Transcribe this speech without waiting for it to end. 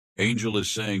Angel is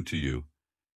saying to you,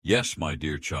 yes, my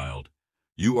dear child,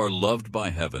 you are loved by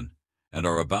heaven and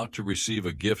are about to receive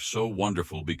a gift so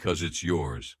wonderful because it's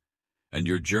yours, and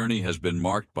your journey has been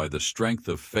marked by the strength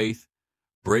of faith,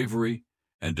 bravery,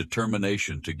 and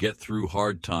determination to get through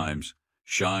hard times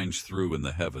shines through in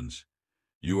the heavens.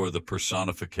 You are the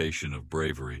personification of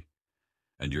bravery,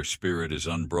 and your spirit is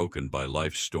unbroken by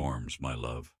life's storms, my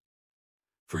love.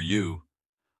 For you,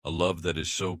 a love that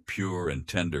is so pure and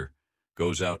tender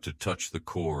goes out to touch the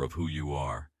core of who you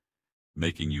are,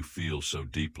 making you feel so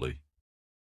deeply.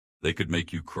 They could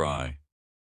make you cry,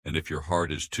 and if your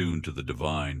heart is tuned to the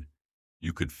divine,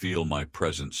 you could feel my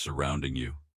presence surrounding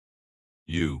you.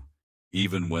 You,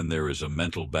 even when there is a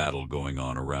mental battle going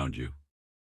on around you.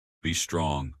 Be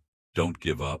strong, don't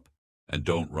give up, and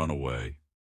don't run away.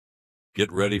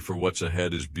 Get ready for what's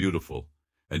ahead is beautiful,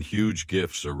 and huge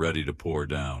gifts are ready to pour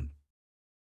down.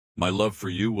 My love for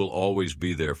you will always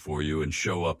be there for you and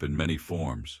show up in many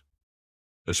forms,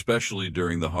 especially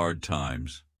during the hard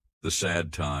times, the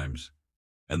sad times,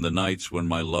 and the nights when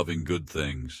my loving good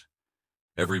things.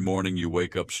 Every morning you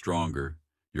wake up stronger,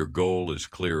 your goal is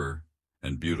clearer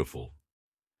and beautiful.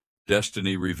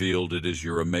 Destiny revealed, it is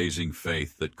your amazing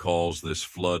faith that calls this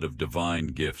flood of divine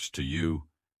gifts to you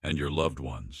and your loved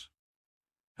ones.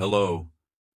 Hello,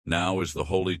 now is the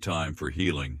holy time for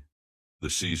healing, the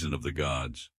season of the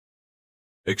gods.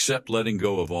 Accept letting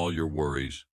go of all your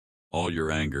worries, all your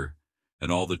anger,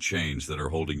 and all the chains that are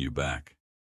holding you back.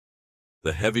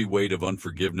 The heavy weight of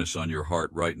unforgiveness on your heart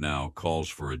right now calls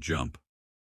for a jump.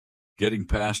 Getting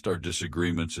past our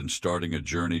disagreements and starting a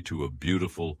journey to a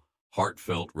beautiful,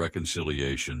 heartfelt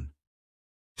reconciliation.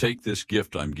 Take this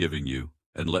gift I'm giving you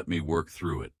and let me work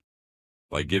through it.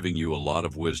 By giving you a lot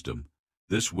of wisdom,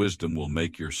 this wisdom will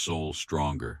make your soul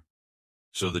stronger,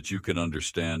 so that you can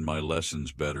understand my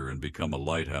lessons better and become a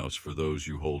lighthouse for those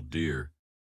you hold dear.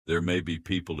 There may be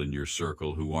people in your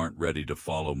circle who aren't ready to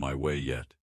follow my way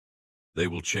yet. They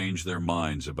will change their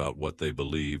minds about what they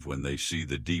believe when they see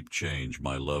the deep change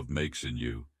my love makes in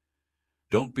you.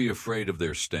 Don't be afraid of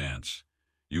their stance.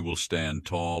 You will stand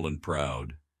tall and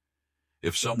proud.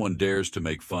 If someone dares to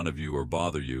make fun of you or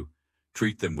bother you,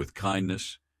 treat them with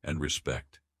kindness and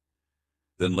respect.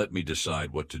 Then let me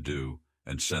decide what to do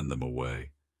and send them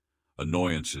away.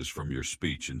 Annoyances from your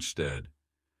speech instead.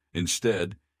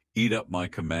 Instead, eat up my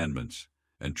commandments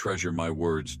and treasure my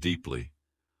words deeply.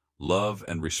 Love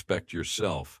and respect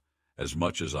yourself as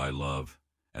much as I love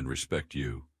and respect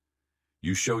you.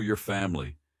 You show your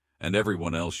family and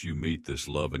everyone else you meet this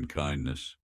love and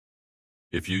kindness.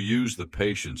 If you use the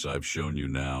patience I've shown you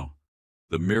now,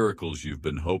 the miracles you've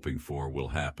been hoping for will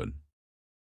happen.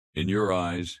 In your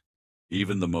eyes,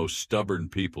 even the most stubborn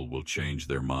people will change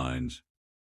their minds,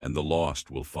 and the lost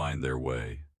will find their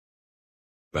way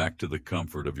back to the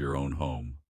comfort of your own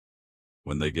home.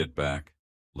 When they get back,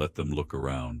 let them look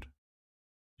around.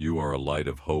 You are a light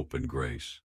of hope and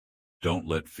grace. Don't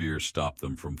let fear stop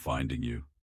them from finding you.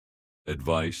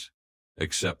 Advice,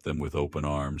 accept them with open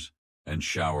arms and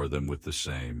shower them with the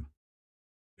same.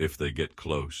 If they get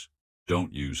close,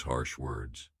 don't use harsh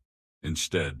words.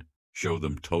 Instead, show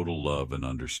them total love and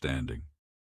understanding.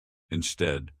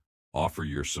 Instead, offer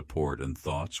your support and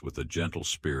thoughts with a gentle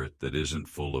spirit that isn't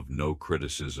full of no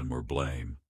criticism or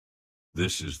blame.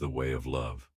 This is the way of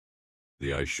love.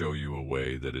 I show you a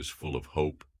way that is full of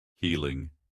hope,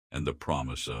 healing, and the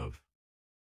promise of.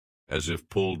 As if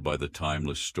pulled by the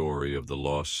timeless story of the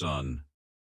lost son,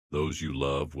 those you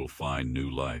love will find new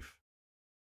life.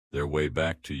 Their way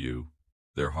back to you,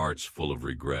 their hearts full of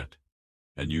regret,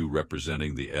 and you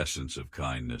representing the essence of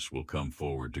kindness will come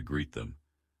forward to greet them,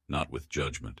 not with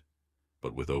judgment,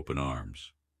 but with open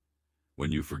arms.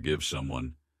 When you forgive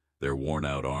someone, their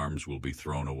worn-out arms will be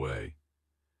thrown away,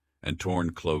 and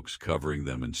torn cloaks covering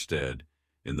them instead,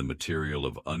 in the material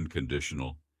of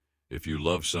unconditional. If you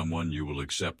love someone, you will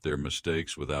accept their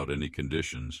mistakes without any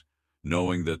conditions,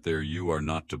 knowing that you are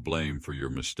not to blame for your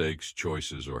mistakes,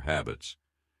 choices, or habits.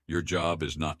 Your job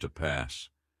is not to pass,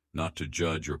 not to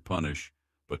judge or punish,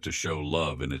 but to show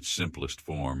love in its simplest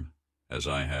form, as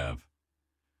I have.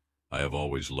 I have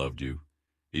always loved you,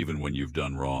 even when you've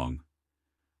done wrong.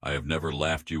 I have never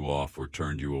laughed you off or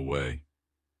turned you away.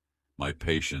 My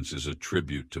patience is a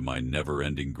tribute to my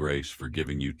never-ending grace for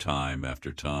giving you time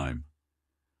after time.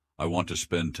 I want to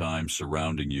spend time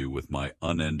surrounding you with my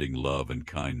unending love and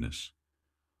kindness.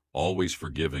 Always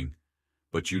forgiving,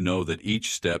 but you know that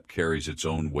each step carries its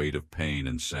own weight of pain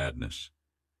and sadness.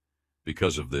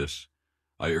 Because of this,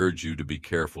 I urge you to be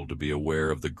careful to be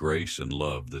aware of the grace and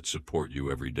love that support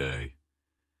you every day.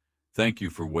 Thank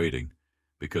you for waiting,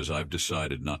 because I've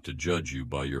decided not to judge you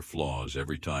by your flaws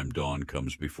every time dawn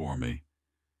comes before me.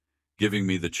 giving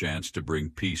me the chance to bring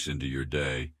peace into your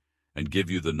day and give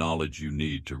you the knowledge you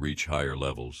need to reach higher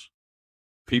levels.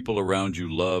 People around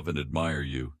you love and admire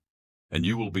you, and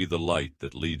you will be the light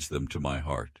that leads them to my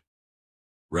heart.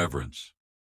 Reverence.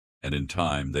 And in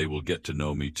time they will get to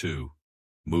know me too,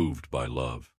 moved by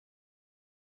love.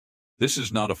 This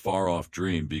is not a far-off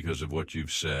dream because of what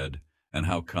you've said and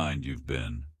how kind you've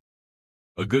been.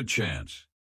 A good chance,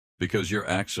 because your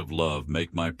acts of love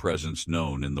make my presence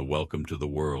known in the welcome to the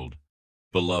world,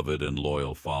 beloved and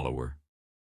loyal follower.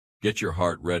 Get your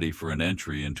heart ready for an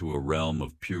entry into a realm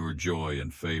of pure joy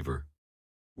and favor,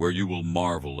 where you will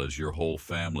marvel as your whole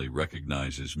family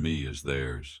recognizes me as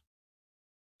theirs.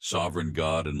 Sovereign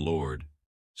God and Lord,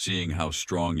 seeing how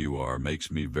strong you are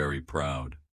makes me very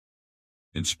proud.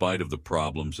 In spite of the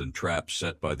problems and traps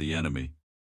set by the enemy,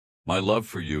 my love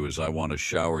for you is I want to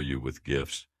shower you with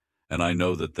gifts, and I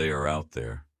know that they are out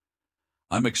there.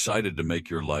 I'm excited to make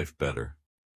your life better,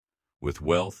 with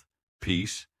wealth,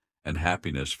 peace, and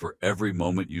happiness for every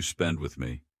moment you spend with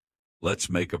me. Let's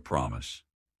make a promise.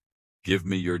 Give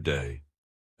me your day,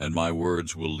 and my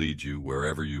words will lead you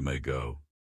wherever you may go.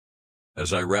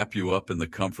 As I wrap you up in the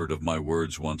comfort of my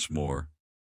words once more,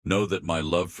 know that my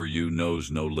love for you knows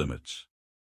no limits.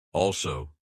 Also,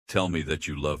 tell me that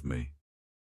you love me.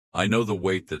 I know the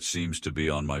weight that seems to be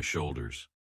on my shoulders,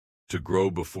 to grow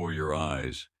before your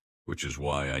eyes, which is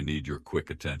why I need your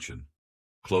quick attention.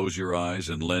 Close your eyes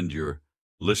and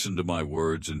listen to my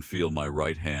words and feel my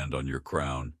right hand on your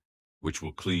crown, which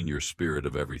will clean your spirit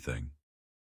of everything.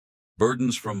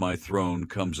 Burdens from my throne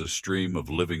comes a stream of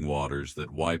living waters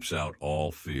that wipes out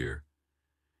all fear.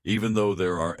 Even though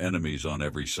there are enemies on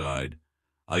every side,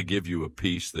 I give you a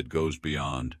peace that goes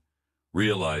beyond,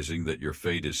 realizing that your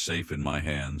fate is safe in my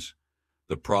hands.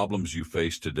 The problems you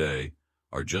face today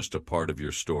are just a part of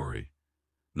your story,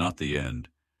 not the end.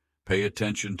 Pay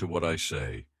attention to what I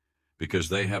say, because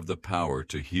they have the power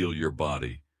to heal your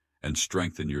body and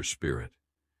strengthen your spirit.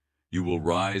 You will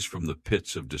rise from the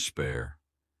pits of despair.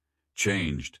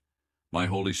 Changed, my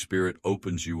Holy Spirit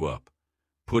opens you up,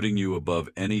 putting you above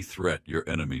any threat your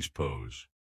enemies pose.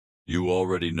 You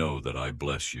already know that I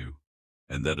bless you,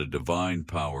 and that a divine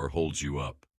power holds you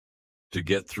up to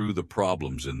get through the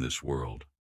problems in this world.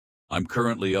 I'm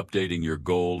currently updating your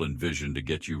goal and vision to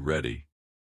get you ready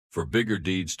for bigger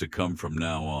deeds to come from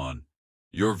now on.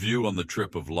 Your view on the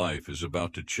trip of life is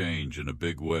about to change in a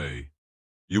big way.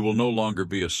 You will no longer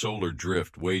be a solar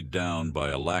drift weighed down by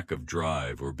a lack of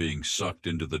drive or being sucked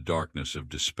into the darkness of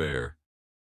despair.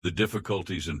 The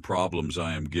difficulties and problems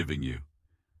I am giving you,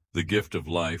 the gift of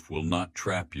life, will not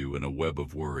trap you in a web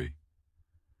of worry.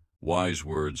 Wise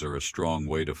words are a strong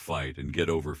way to fight and get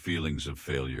over feelings of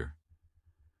failure.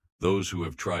 Those who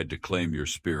have tried to claim your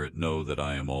spirit know that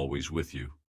I am always with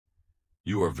you.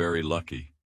 You are very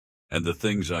lucky, and the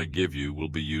things I give you will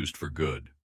be used for good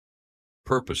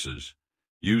purposes.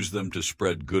 Use them to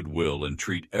spread goodwill and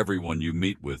treat everyone you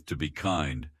meet with to be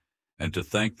kind, and to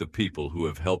thank the people who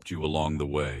have helped you along the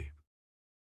way.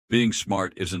 Being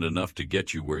smart isn't enough to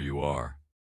get you where you are.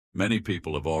 Many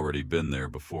people have already been there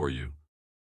before you.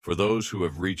 For those who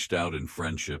have reached out in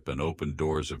friendship and opened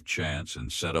doors of chance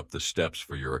and set up the steps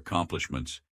for your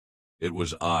accomplishments, it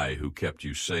was I who kept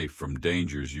you safe from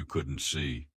dangers you couldn't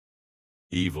see.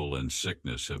 Evil and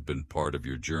sickness have been part of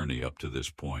your journey up to this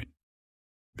point,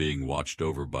 being watched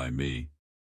over by me,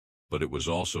 but it was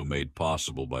also made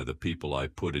possible by the people I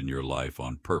put in your life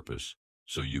on purpose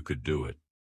so you could do it.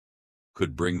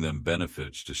 Could bring them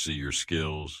benefits to see your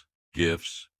skills,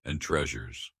 gifts, and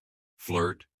treasures.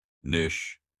 Flirt,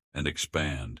 niche, and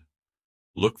expand.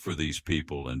 Look for these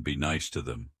people and be nice to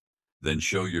them. Then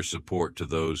show your support to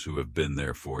those who have been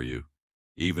there for you,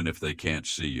 even if they can't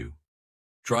see you.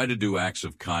 Try to do acts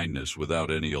of kindness without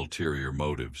any ulterior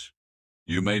motives.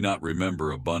 You may not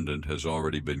remember abundance has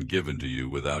already been given to you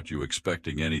without you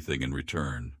expecting anything in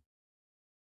return.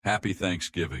 Happy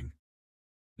Thanksgiving.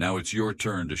 Now it's your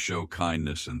turn to show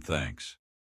kindness and thanks.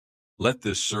 Let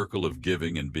this circle of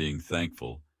giving and being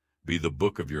thankful be the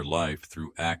book of your life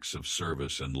through acts of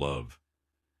service and love.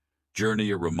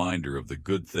 Journey a reminder of the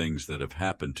good things that have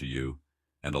happened to you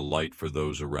and a light for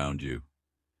those around you.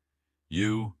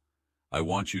 I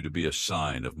want you to be a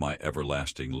sign of my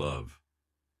everlasting love.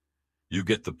 You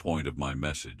get the point of my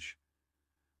message,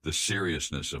 the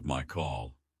seriousness of my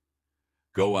call.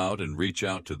 Go out and reach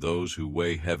out to those who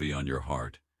weigh heavy on your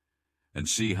heart, and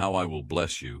see how I will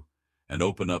bless you and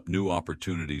open up new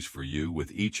opportunities for you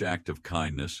with each act of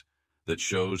kindness that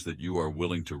shows that you are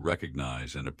willing to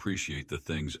recognize and appreciate the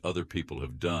things other people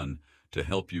have done to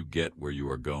help you get where you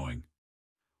are going.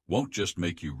 Won't just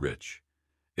make you rich,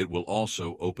 it will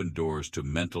also open doors to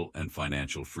mental and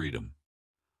financial freedom.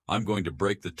 I'm going to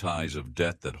break the ties of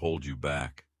debt that hold you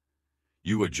back.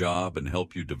 You a job and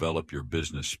help you develop your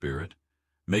business spirit,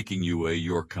 making you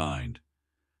your kind.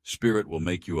 Spirit will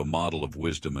make you a model of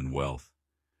wisdom and wealth.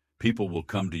 People will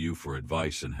come to you for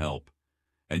advice and help,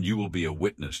 and you will be a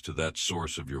witness to that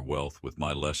source of your wealth with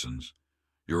my lessons,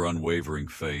 your unwavering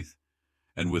faith,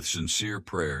 and with sincere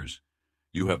prayers,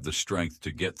 you have the strength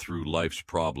to get through life's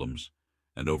problems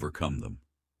and overcome them.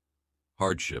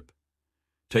 Hardship.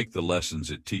 Take the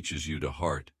lessons it teaches you to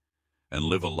heart and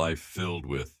live a life filled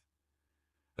with.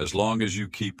 As long as you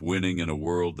keep winning in a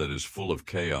world that is full of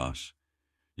chaos,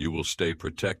 you will stay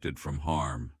protected from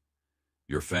harm.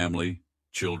 Your family,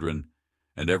 children,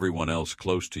 and everyone else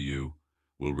close to you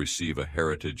will receive a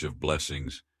heritage of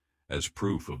blessings as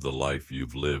proof of the life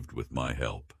you've lived with my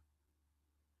help.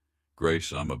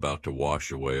 Grace, I'm about to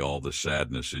wash away all the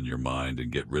sadness in your mind and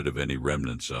get rid of any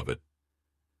remnants of it.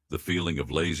 The feeling of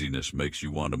laziness makes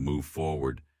you want to move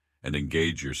forward and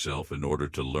engage yourself in order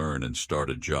to learn and start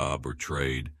a job or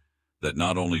trade that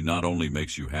not only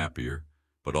makes you happier,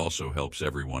 but also helps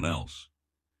everyone else.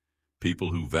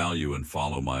 People who value and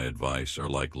follow my advice are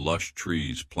like lush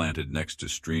trees planted next to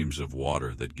streams of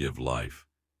water that give life.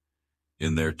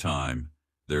 In their time,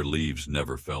 their leaves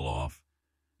never fell off,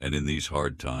 and in these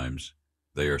hard times,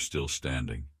 they are still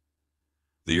standing.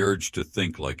 The urge to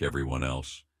think like everyone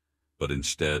else, but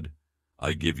instead,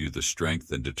 I give you the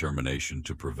strength and determination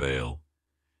to prevail.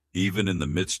 Even in the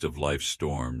midst of life's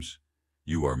storms,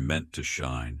 you are meant to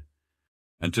shine.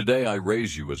 And today I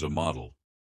raise you as a model.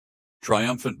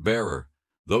 Triumphant bearer,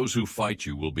 those who fight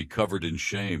you will be covered in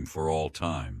shame for all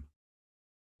time.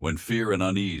 When fear and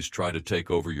unease try to take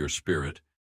over your spirit,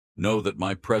 know that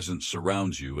my presence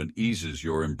surrounds you and eases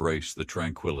your embrace the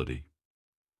tranquility.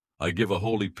 I give a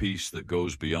holy peace that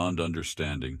goes beyond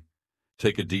understanding.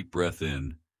 Take a deep breath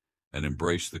in and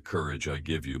embrace the courage I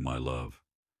give you, my love.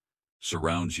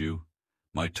 Surrounds you,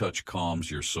 my touch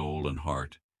calms your soul and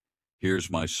heart.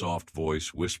 Here's my soft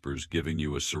voice whispers giving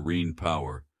you a serene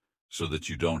power so that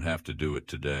you don't have to do it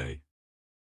today.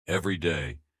 Every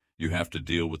day, you have to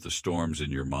deal with the storms in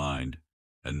your mind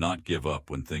and not give up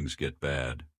when things get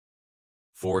bad.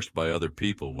 Forced by other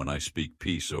people when I speak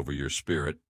peace over your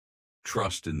spirit,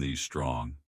 trust in these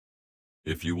strong.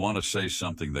 If you want to say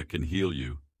something that can heal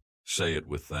you, say it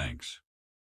with thanks.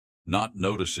 Not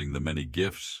noticing the many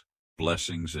gifts,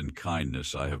 blessings, and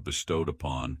kindness I have bestowed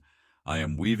upon, I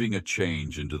am weaving a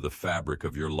change into the fabric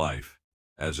of your life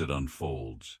as it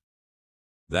unfolds.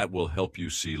 That will help you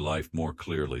see life more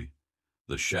clearly.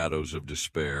 The shadows of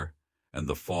despair and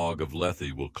the fog of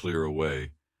lethargy will clear away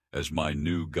as my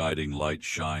new guiding light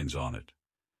shines on it.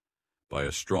 By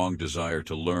a strong desire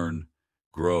to learn,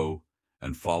 grow,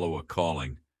 and follow a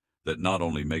calling that not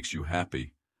only makes you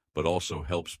happy, but also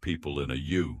helps people in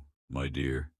you, my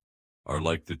dear, are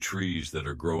like the trees that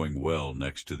are growing well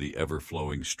next to the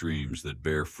ever-flowing streams that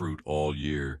bear fruit all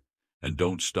year and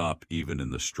don't stop even in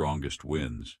the strongest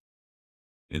winds.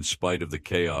 In spite of the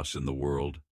chaos in the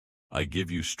world, I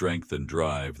give you strength and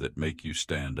drive that make you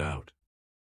stand out.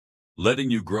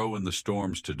 Letting you grow in the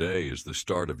storms today is the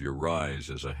start of your rise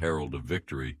as a herald of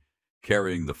victory,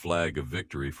 carrying the flag of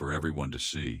victory for everyone to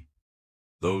see.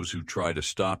 Those who try to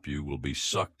stop you will be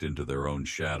sucked into their own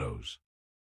shadows.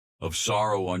 Of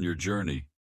sorrow on your journey,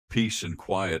 peace and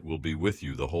quiet will be with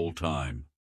you the whole time.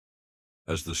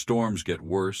 As the storms get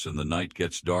worse and the night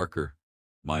gets darker,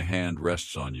 my hand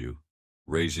rests on you,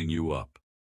 raising you up.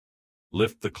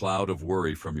 Lift the cloud of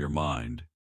worry from your mind,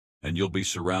 and you'll be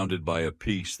surrounded by a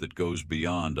peace that goes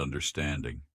beyond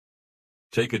understanding.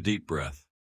 Take a deep breath.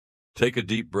 Take a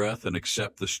deep breath and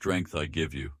accept the strength I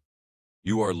give you.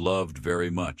 You are loved very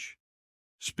much.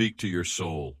 Speak to your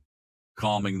soul,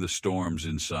 calming the storms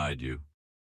inside you.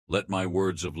 Let my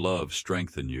words of love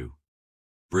strengthen you,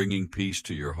 bringing peace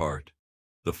to your heart.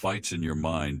 The fights in your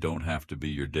mind don't have to be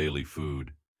your daily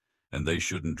food, and they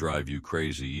shouldn't drive you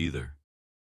crazy either.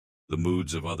 The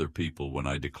moods of other people when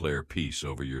I declare peace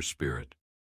over your spirit.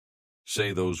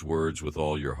 Say those words with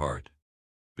all your heart,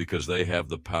 because they have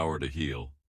the power to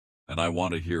heal, and I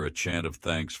want to hear a chant of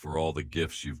thanks for all the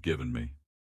gifts you've given me.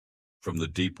 From the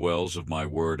deep wells of my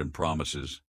word and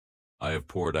promises, I have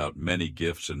poured out many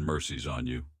gifts and mercies on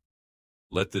you.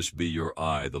 Let this be your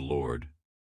the Lord.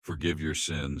 Forgive your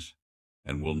sins,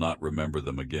 and will not remember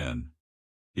them again.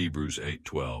 Hebrews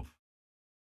 8:12.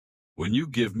 When you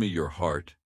give me your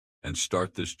heart and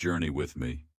start this journey with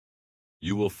me,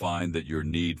 you will find that your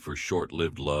need for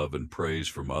short-lived love and praise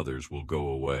from others will go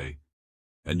away,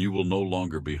 and you will no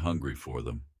longer be hungry for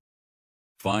them.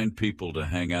 Find people to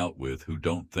hang out with who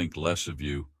don't think less of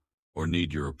you or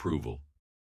need your approval.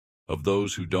 Of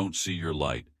those who don't see your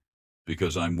light,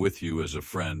 because I'm with you as a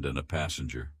friend and a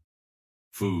passenger.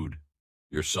 Food,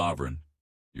 your sovereign,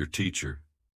 your teacher,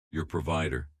 your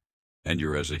provider, and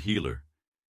you're as a healer.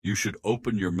 You should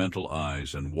open your mental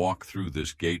eyes and walk through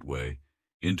this gateway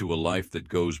into a life that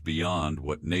goes beyond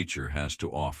what nature has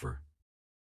to offer.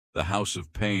 The house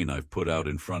of pain I've put out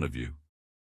in front of you.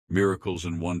 Miracles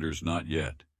and wonders not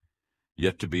yet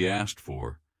to be asked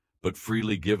for, but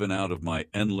freely given out of my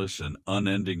endless and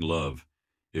unending love,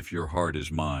 if your heart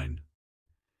is mine.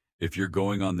 If you're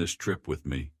going on this trip with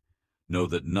me, know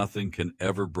that nothing can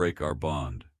ever break our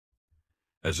bond.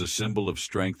 As a symbol of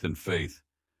strength and faith,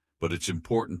 but it's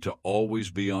important to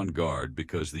always be on guard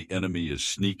because the enemy is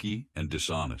sneaky and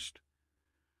dishonest.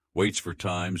 Waits for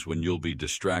times when you'll be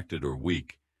distracted or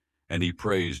weak, and he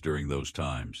preys during those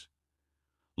times.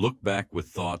 Look back with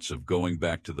thoughts of going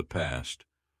back to the past,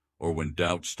 or when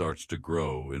doubt starts to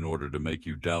grow in order to make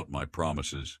you doubt my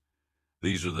promises.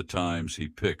 These are the times he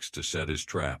picks to set his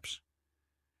traps.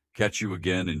 Catch you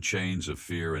again in chains of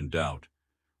fear and doubt.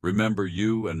 Remember,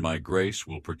 you and my grace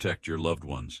will protect your loved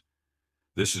ones.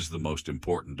 This is the most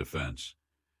important defense.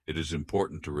 It is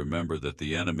important to remember that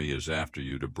the enemy is after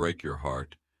you to break your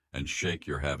heart and shake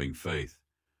your having faith,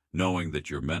 knowing that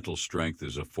your mental strength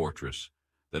is a fortress,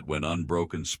 that when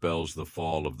unbroken spells the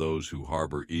fall of those who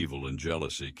harbor evil and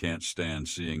jealousy can't stand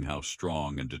seeing how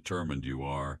strong and determined you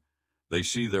are. They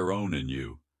see their own in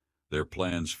you. Their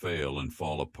plans fail and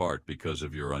fall apart because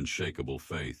of your unshakable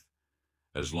faith.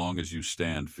 As long as you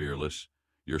stand fearless,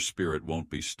 your spirit won't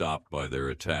be stopped by their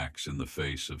attacks in the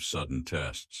face of sudden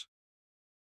tests.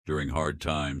 During hard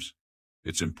times,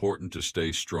 it's important to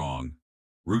stay strong,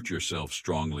 root yourself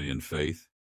strongly in faith,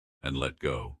 and let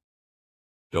go.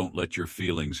 Don't let your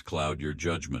feelings cloud your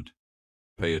judgment.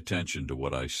 Pay attention to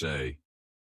what I say.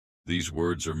 These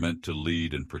words are meant to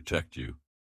lead and protect you.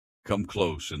 Come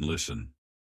close and listen.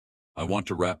 I want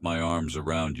to wrap my arms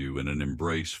around you in an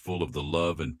embrace full of the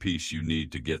love and peace you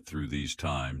need to get through these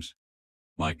times.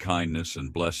 My kindness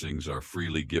and blessings are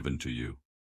freely given to you.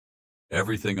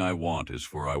 Everything I want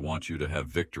you to have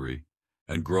victory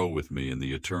and grow with me in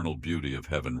the eternal beauty of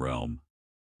heaven realm.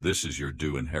 This is your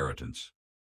due inheritance.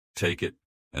 Take it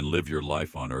and live your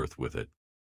life on earth with it.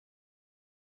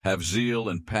 Have zeal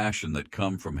and passion that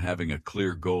come from having a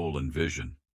clear goal and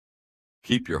vision.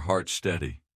 Keep your heart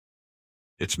steady.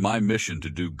 It's my mission to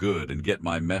do good and get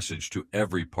my message to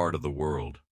every part of the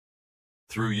world.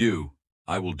 Through you,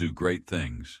 I will do great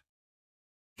things,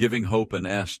 giving hope and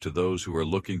to those who are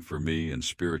looking for me and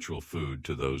spiritual food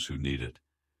to those who need it.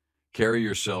 Carry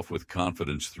yourself with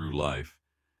confidence through life,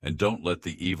 and don't let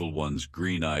the evil one's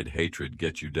green-eyed hatred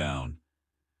get you down.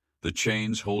 The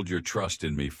chains hold your trust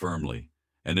in me firmly,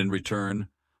 and in return,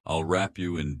 I'll wrap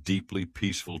you in deeply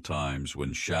peaceful times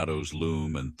when shadows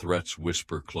loom and threats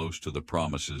whisper close to the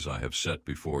promises I have set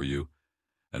before you,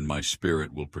 and my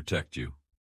spirit will protect you.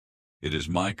 It is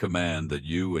my command that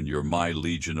you and my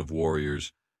legion of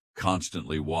warriors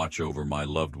constantly watch over my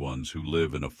loved ones who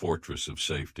live in a fortress of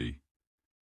safety.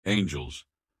 Angels,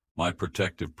 my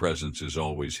protective presence is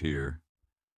always here.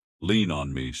 Lean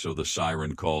on me so the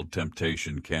siren called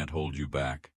temptation can't hold you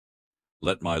back.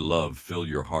 Let my love fill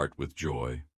your heart with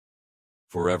joy.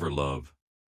 Forever love,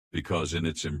 because in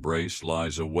its embrace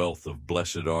lies a wealth of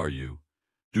blessed are you.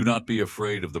 Do not be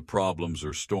afraid of the problems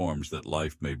or storms that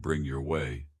life may bring your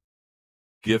way.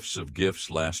 Gifts of gifts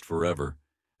last forever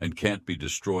and can't be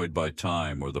destroyed by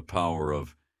time or the power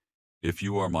of. If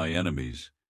you are my enemies,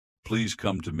 please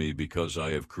come to me because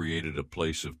I have created a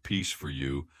place of peace for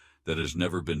you that has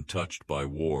never been touched by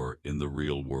war in the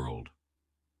real world.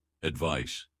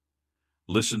 Advice.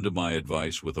 Listen to my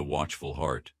advice with a watchful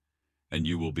heart, and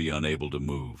you will be unable to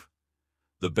move.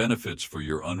 The benefits for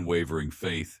your unwavering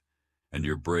faith and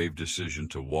your brave decision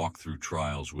to walk through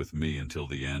trials with me until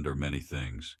the end are many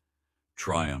things.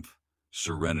 Triumph,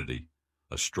 serenity,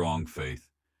 a strong faith,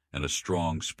 and a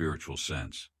strong spiritual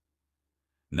sense.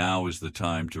 Now is the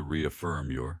time to reaffirm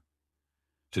your.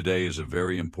 Today is a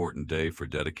very important day for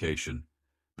dedication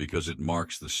because it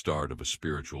marks the start of a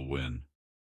spiritual win.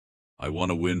 I want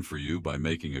to win for you by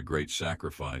making a great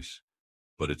sacrifice,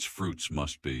 but its fruits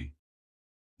must be.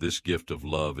 This gift of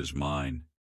love is mine,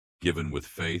 given with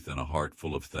faith and a heart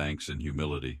full of thanks and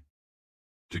humility.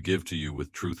 To give to you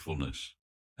with truthfulness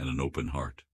and an open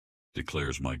heart,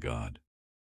 declares my God.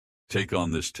 Take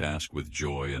on this task with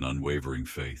joy and unwavering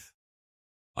faith.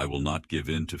 I will not give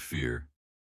in to fear,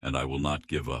 and I will not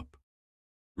give up.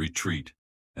 Retreat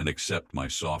and accept my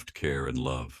soft care and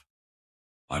love.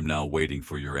 I'm now waiting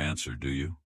for your answer, do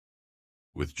you?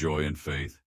 With joy and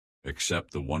faith,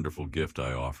 accept the wonderful gift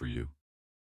I offer you.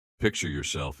 Picture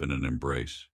yourself in an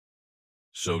embrace.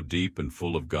 so deep and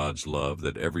full of God's love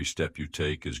that every step you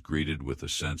take is greeted with a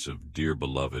sense of, "Dear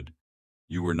beloved,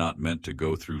 you were not meant to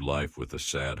go through life with a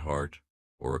sad heart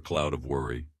or a cloud of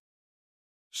worry."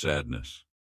 Sadness.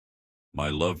 My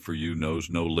love for you knows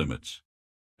no limits,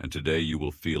 and today you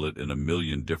will feel it in a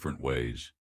million different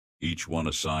ways, each one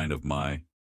a sign of my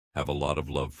have a lot of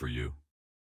love for you.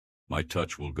 My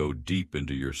touch will go deep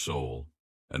into your soul,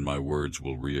 and my words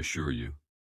will reassure you.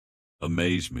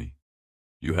 Amaze me.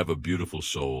 You have a beautiful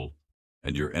soul,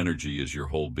 and your energy is your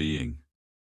whole being.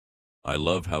 I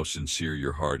love how sincere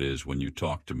your heart is when you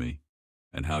talk to me,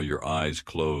 and how your eyes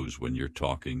close when you're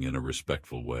talking in a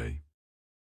respectful way.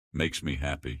 Makes me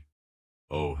happy.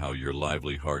 Oh, how your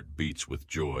lively heart beats with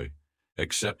joy.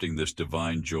 Accepting this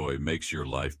divine joy makes your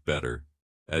life better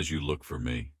as you look for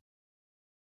me.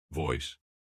 Voice.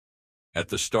 At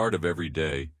the start of every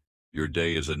day, your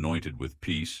day is anointed with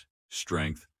peace,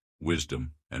 strength,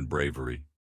 wisdom, and bravery.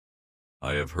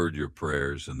 I have heard your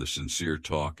prayers and the sincere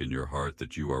talk in your heart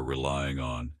that you are relying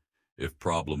on. If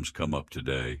problems come up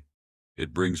today,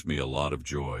 it brings me a lot of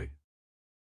joy.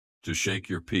 To shake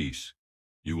your peace,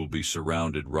 you will be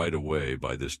surrounded right away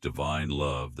by this divine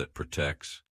love that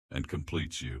protects and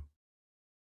completes you.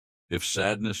 If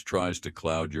sadness tries to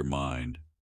cloud your mind,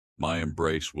 my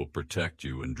embrace will protect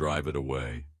you and drive it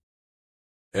away.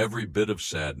 Every bit of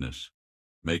sadness,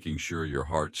 making sure your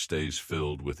heart stays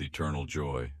filled with eternal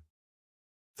joy.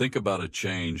 Think about a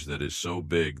change that is so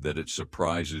big that it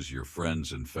surprises your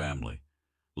friends and family,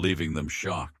 leaving them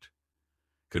shocked,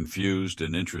 confused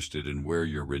and interested in where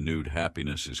your renewed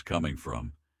happiness is coming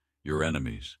from, your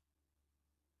enemies.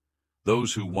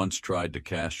 Those who once tried to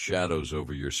cast shadows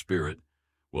over your spirit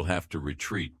will have to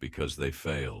retreat because they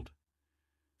failed.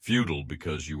 Futile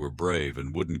because you were brave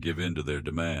and wouldn't give in to their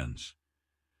demands.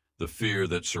 The fear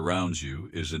that surrounds you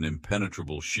is an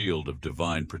impenetrable shield of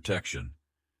divine protection.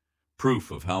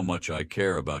 Proof of how much I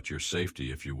care about your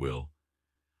safety, if you will.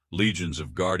 Legions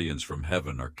of guardians from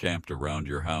heaven are camped around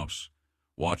your house,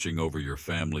 watching over your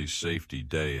family's safety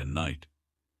day and night.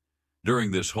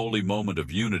 During this holy moment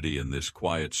of unity in this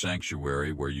quiet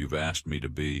sanctuary where you've asked me to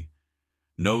be,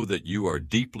 know that you are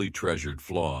deeply treasured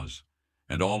flaws,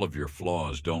 and all of your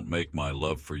flaws don't make my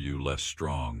love for you less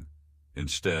strong.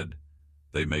 Instead,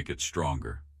 they make it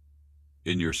stronger.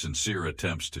 In your sincere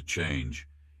attempts to change,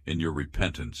 in your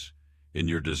repentance, in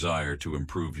your desire to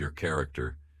improve your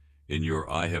character, in your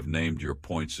I have named your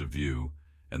points of view,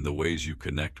 and the ways you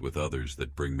connect with others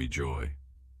that bring me joy.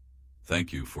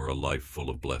 Thank you for a life full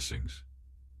of blessings.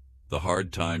 The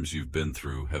hard times you've been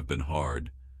through have been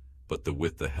hard, but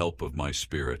with the help of my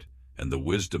spirit and the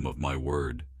wisdom of my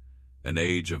word, an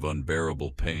age of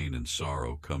unbearable pain and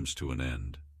sorrow comes to an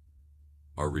end.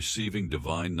 Are receiving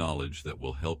divine knowledge that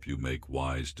will help you make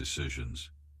wise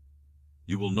decisions.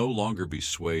 You will no longer be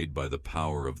swayed by the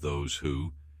power of those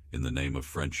who, in the name of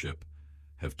friendship,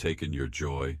 have taken your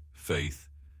joy, faith,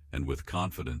 and with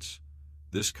confidence.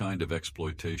 This kind of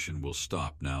exploitation will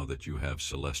stop now that you have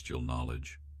celestial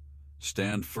knowledge.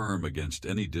 Stand firm against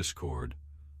any discord,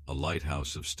 a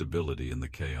lighthouse of stability in the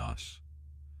chaos.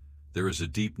 There is a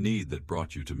deep need that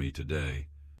brought you to me today,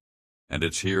 and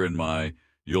it's here in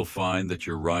you'll find that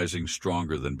you're rising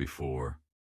stronger than before.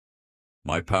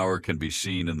 My power can be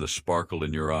seen in the sparkle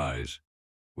in your eyes,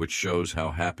 which shows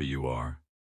how happy you are,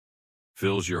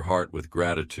 fills your heart with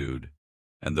gratitude,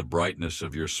 and the brightness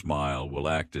of your smile will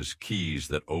act as keys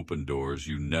that open doors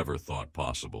you never thought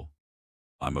possible.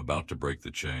 I'm about to break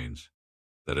the chains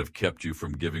that have kept you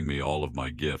from giving me all of my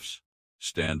gifts.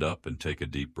 Stand up and take a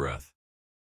deep breath.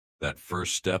 That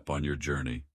first step on your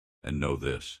journey, and know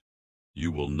this,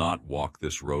 you will not walk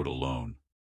this road alone.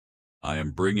 I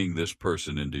am bringing this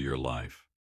person into your life.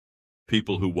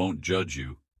 People who won't judge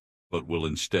you, but will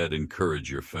instead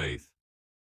encourage your faith,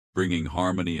 bringing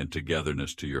harmony and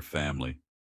togetherness to your family.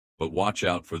 But watch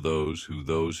out for those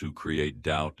who create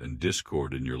doubt and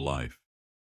discord in your life,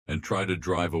 and try to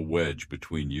drive a wedge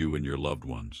between you and your loved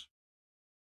ones.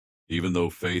 Even though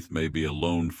faith may be a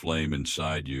lone flame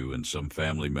inside you and some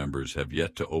family members have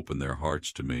yet to open their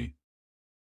hearts to me,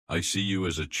 I see you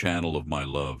as a channel of my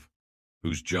love,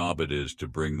 whose job it is to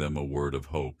bring them a word of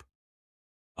hope.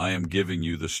 I am giving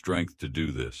you the strength to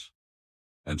do this,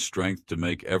 and strength to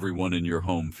make everyone in your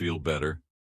home feel better.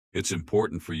 It's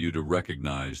important for you to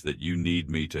recognize that you need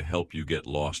me to help you get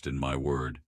lost in my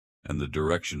word and the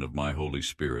direction of my Holy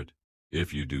Spirit,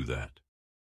 if you do that.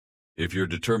 If your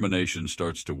determination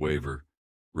starts to waver,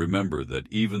 remember that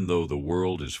even though the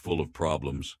world is full of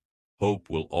problems, hope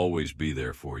will always be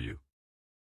there for you.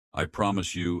 I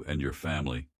promise you and your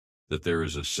family that there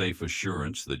is a safe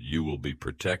assurance that you will be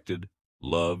protected,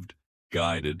 loved,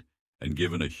 guided, and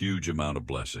given a huge amount of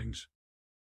blessings.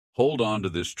 Hold on to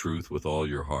this truth with all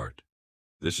your heart.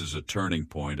 This is a turning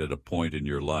point at a point in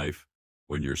your life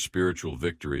when your spiritual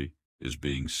victory is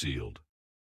being sealed.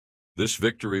 This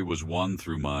victory was won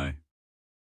through my.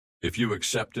 If you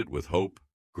accept it with hope,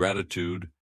 gratitude,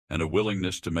 and a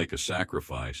willingness to make a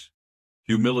sacrifice,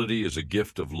 humility is a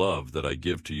gift of love that I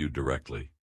give to you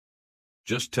directly.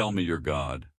 Just tell me you're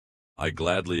God. I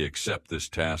gladly accept this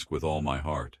task with all my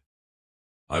heart.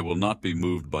 I will not be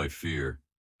moved by fear,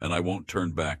 and I won't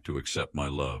turn back to accept my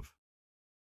love.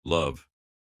 Love,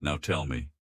 now tell me,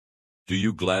 do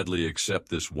you gladly accept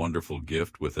this wonderful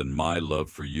gift within my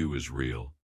love for you is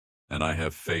real, and I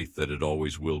have faith that it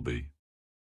always will be.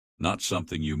 Not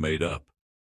something you made up.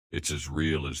 It's as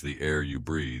real as the air you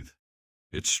breathe.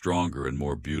 It's stronger and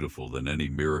more beautiful than any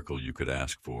miracle you could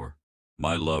ask for.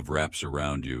 My love wraps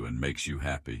around you and makes you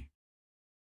happy.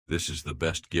 This is the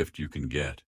best gift you can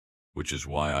get, which is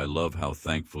why I love how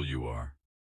thankful you are.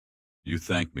 You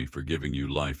thank me for giving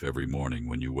you life every morning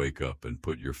when you wake up and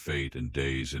put your fate and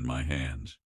days in my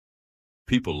hands.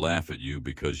 People laugh at you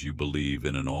because you believe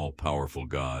in an all-powerful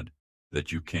God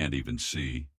that you can't even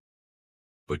see.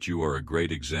 But you are a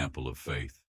great example of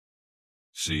faith.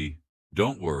 See,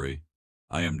 don't worry.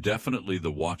 I am definitely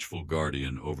the watchful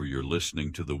guardian over your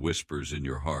listening to the whispers in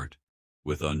your heart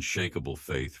with unshakable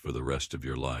faith for the rest of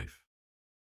your life.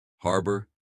 Harbor,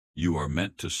 you are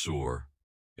meant to soar,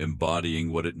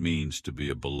 embodying what it means to be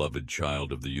a beloved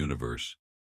child of the universe.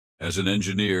 As an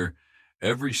engineer,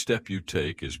 every step you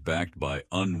take is backed by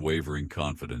unwavering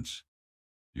confidence.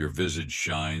 Your visage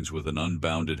shines with an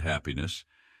unbounded happiness,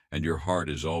 and your heart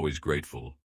is always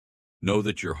grateful. Know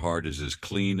that your heart is as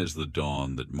clean as the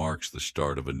dawn that marks the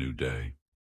start of a new day.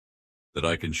 That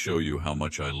I can show you how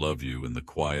much I love you in the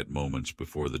quiet moments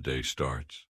before the day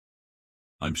starts.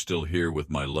 I'm still here with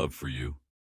my love for you,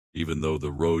 even though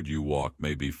the road you walk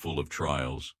may be full of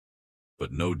trials.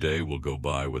 But no day will go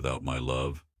by without my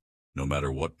love, no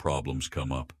matter what problems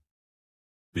come up.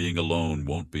 Being alone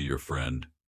won't be your friend.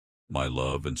 My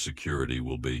love and security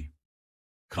will be.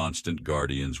 Constant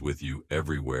guardians with you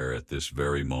everywhere at this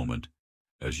very moment,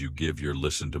 as you give your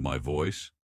listen to my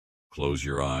voice, close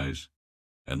your eyes,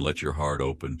 and let your heart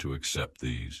open to accept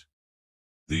these.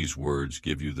 These words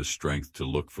give you the strength to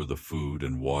look for the food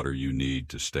and water you need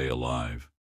to stay alive.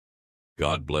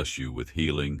 God bless you with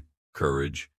healing,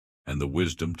 courage, and the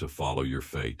wisdom to follow your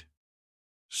fate.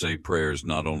 Say prayers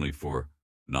not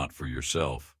for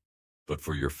yourself, but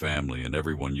for your family and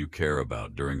everyone you care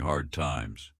about during hard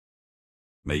times.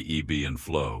 May ebb and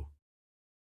flow.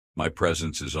 My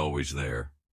presence is always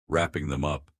there, wrapping them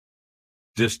up.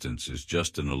 Distance is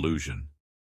just an illusion.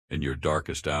 In your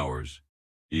darkest hours,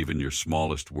 even your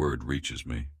smallest word reaches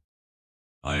me.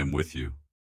 I am with you.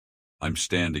 I'm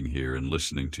standing here and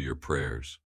listening to your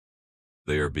prayers.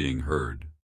 They are being heard.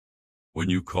 When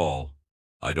you call,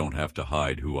 I don't have to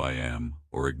hide who I am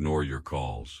or ignore your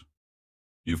calls.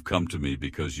 You've come to me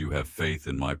because you have faith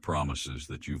in my promises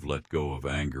that you've let go of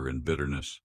anger and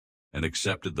bitterness and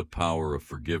accepted the power of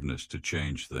forgiveness to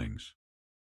change things.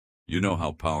 You know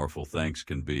how powerful thanks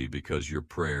can be because your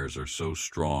prayers are so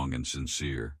strong and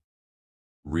sincere,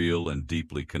 real and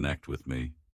deeply connect with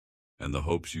me, and the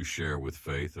hopes you share with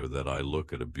faith are that I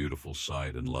look at a beautiful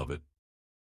sight and love it.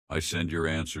 I send your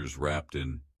answers wrapped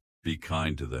in, be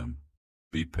kind to them,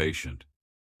 be patient,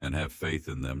 and have faith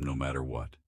in them no matter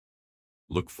what.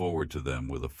 Look forward to them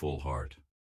with a full heart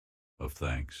of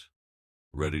thanks,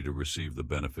 ready to receive the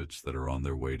benefits that are on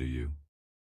their way to you.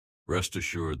 Rest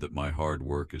assured that my hard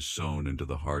work is sown into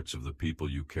the hearts of the people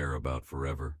you care about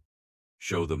forever.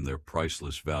 Show them their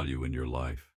priceless value in your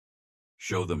life.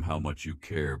 Show them how much you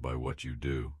care by what you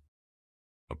do.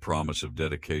 A promise of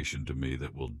dedication to me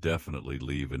that will definitely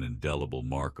leave an indelible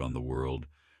mark on the world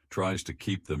tries to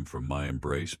keep them from my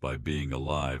embrace by being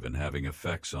alive and having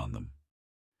effects on them,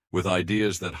 with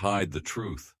ideas that hide the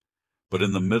truth. But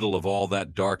in the middle of all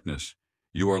that darkness,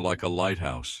 you are like a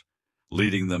lighthouse,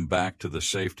 leading them back to the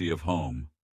safety of home,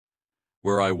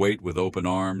 where I wait with open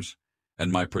arms,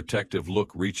 and my protective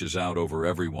look reaches out over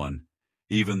everyone,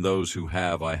 even those who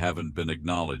I haven't been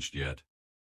acknowledged yet.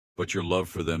 But your love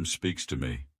for them speaks to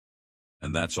me,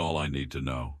 and that's all I need to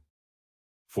know.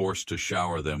 Forced to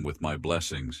shower them with my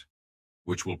blessings,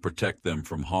 which will protect them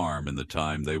from harm in the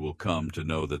time they will come to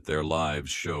know that their lives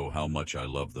show how much I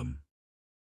love them.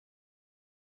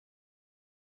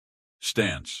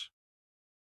 Stance.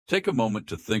 Take a moment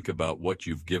to think about what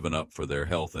you've given up for their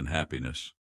health and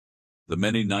happiness. The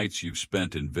many nights you've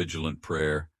spent in vigilant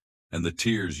prayer and the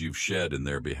tears you've shed in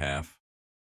their behalf.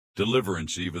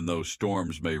 Deliverance even though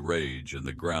storms may rage and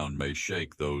the ground may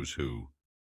shake those who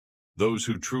Those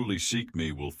who truly seek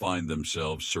me will find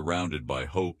themselves surrounded by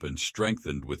hope and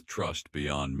strengthened with trust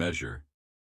beyond measure.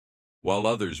 While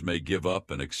others may give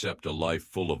up and accept a life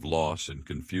full of loss and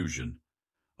confusion,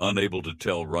 unable to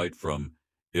tell right from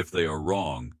if they are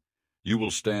wrong, you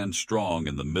will stand strong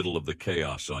in the middle of the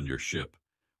chaos on your ship,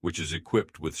 which is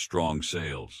equipped with strong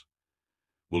sails.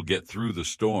 Will get through the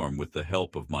storm with the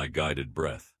help of my guided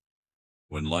breath.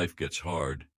 When life gets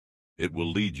hard, it will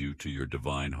lead you to your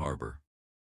divine harbor.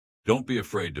 Don't be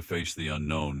afraid to face the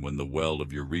unknown when the well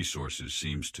of your resources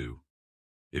seems to.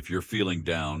 If you're feeling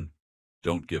down,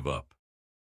 don't give up.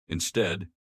 Instead,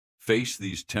 face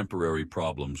these temporary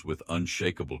problems with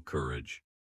unshakable courage.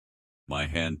 My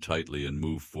hand tightly and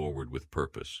move forward with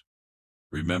purpose.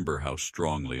 Remember how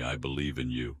strongly I believe in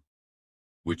you,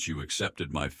 which you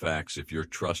accepted my facts. If your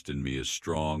trust in me is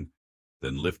strong,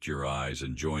 then lift your eyes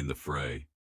and join the fray.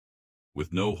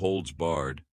 With no holds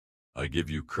barred, I give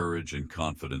you courage and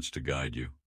confidence to guide you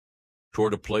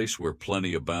toward a place where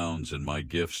plenty abounds and my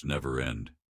gifts never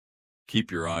end. Keep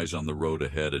your eyes on the road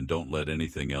ahead and don't let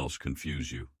anything else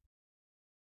confuse you.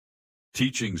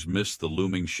 Teachings miss the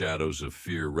looming shadows of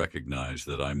fear. Recognize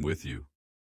that I'm with you.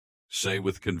 Say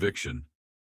with conviction,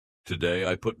 today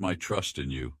I put my trust in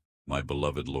you, my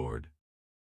beloved Lord.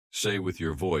 Say with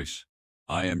your voice,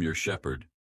 I am your shepherd,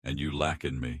 and you lack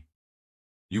in me.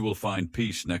 You will find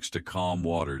peace next to calm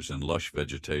waters and lush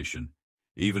vegetation,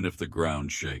 even if the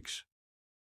ground shakes.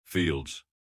 Fields,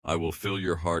 I will fill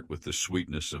your heart with the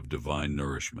sweetness of divine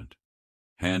nourishment.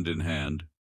 Hand in hand,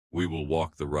 we will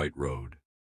walk the right road.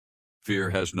 Fear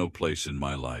has no place in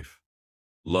my life.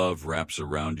 Love wraps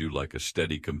around you like a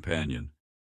steady companion,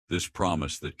 this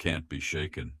promise that can't be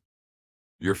shaken.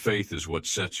 Your faith is what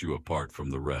sets you apart from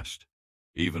the rest,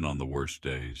 even on the worst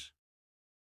days.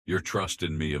 Your trust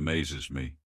in me amazes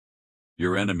me.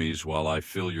 Your enemies, while I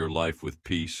fill your life with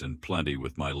peace and plenty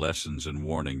with my lessons and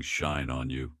warnings, shine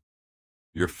on you.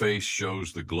 Your face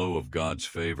shows the glow of God's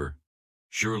favor.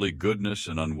 Surely goodness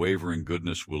and unwavering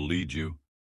goodness will lead you,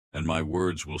 and my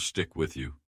words will stick with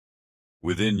you.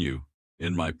 Within you,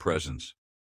 in my presence,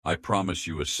 I promise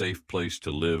you a safe place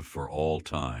to live for all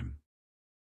time.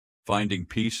 Finding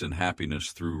peace and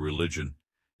happiness through religion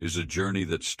is a journey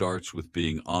that starts with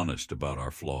being honest about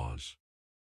our flaws.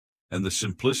 And the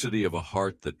simplicity of a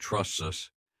heart that trusts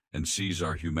us and sees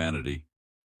our humanity,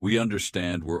 we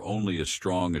understand we're only as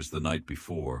strong as the night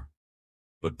before.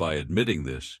 But by admitting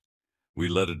this, we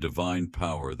let a divine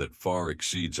power that far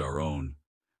exceeds our own.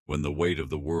 When the weight of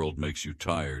the world makes you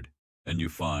tired, and you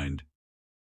find,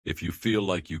 if you feel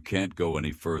like you can't go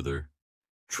any further,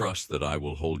 trust that I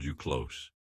will hold you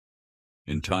close.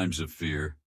 In times of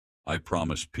fear, I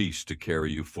promise peace to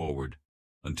carry you forward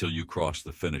until you cross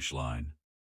the finish line.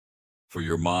 For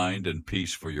your mind and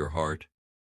peace for your heart,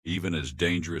 even as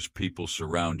dangerous people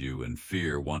surround you and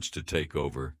fear wants to take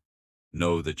over,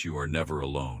 know that you are never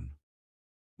alone.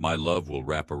 My love will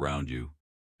wrap around you,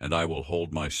 and I will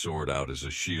hold my sword out as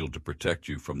a shield to protect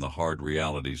you from the hard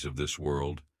realities of this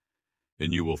world.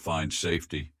 And you will find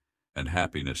safety and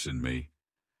happiness in me,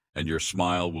 and your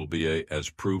smile will be as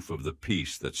proof of the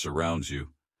peace that surrounds you.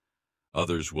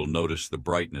 Others will notice the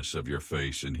brightness of your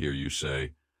face and hear you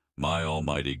say, my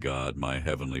Almighty God, my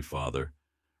Heavenly Father,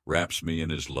 wraps me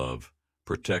in His love,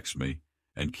 protects me,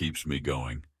 and keeps me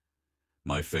going.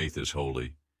 My faith is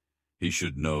holy. He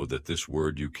should know that this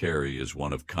word you carry is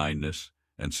one of kindness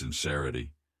and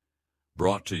sincerity.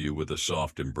 Brought to you with a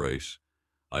soft embrace,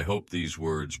 I hope these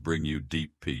words bring you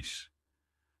deep peace.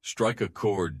 Strike a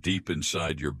chord deep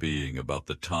inside your being about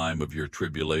the time of your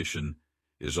tribulation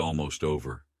is almost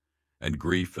over, and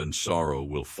grief and sorrow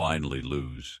will finally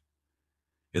lose.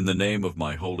 In the name of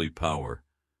my holy power,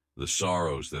 the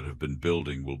sorrows that have been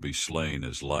building will be slain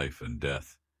as life and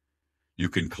death. You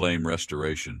can claim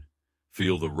restoration,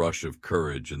 feel the rush of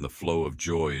courage and the flow of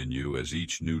joy in you as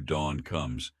each new dawn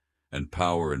comes, and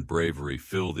power and bravery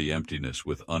fill the emptiness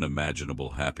with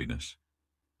unimaginable happiness.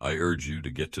 I urge you to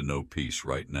get to know peace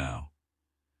right now.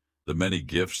 The many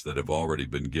gifts that have already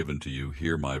been given to you,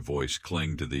 hear my voice,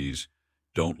 cling to these.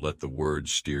 Don't let the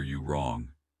words steer you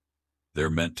wrong. They're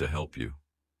meant to help you.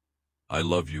 I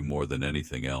love you more than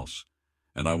anything else,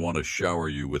 and I want to shower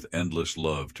you with endless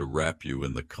love to wrap you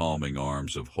in the calming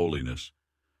arms of holiness,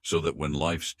 so that when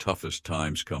life's toughest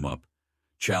times come up,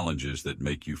 challenges that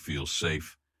make you feel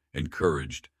safe,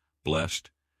 encouraged,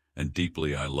 blessed, and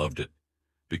deeply I loved it,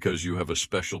 because you have a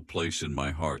special place in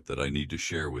my heart that I need to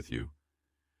share with you.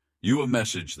 You a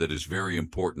message that is very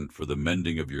important for the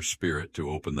mending of your spirit to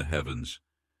open the heavens,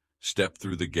 step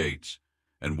through the gates,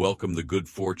 and welcome the good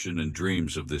fortune and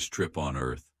dreams of this trip on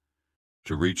earth,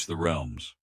 to reach the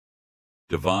realms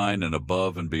divine and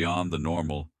above and beyond the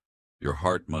normal. Your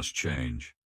heart must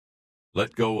change.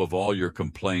 Let go of all your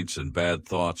complaints and bad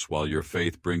thoughts while your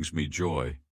faith brings me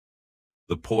joy.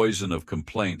 The poison of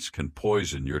complaints can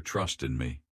poison your trust in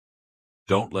me.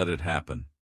 Don't let it happen.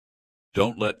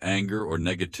 Don't let anger or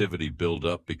negativity build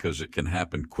up because it can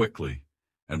happen quickly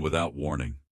and without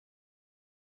warning.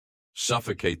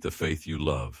 Suffocate the faith you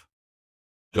love.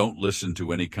 Don't listen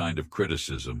to any kind of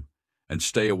criticism, and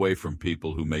stay away from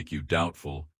people who make you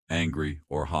doubtful, angry,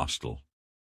 or hostile.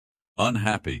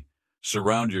 Unhappy,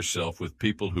 surround yourself with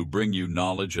people who bring you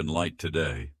knowledge and light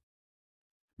today.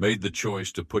 Made the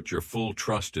choice to put your full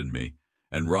trust in me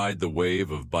and ride the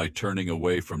wave by turning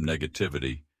away from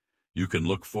negativity, you can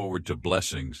look forward to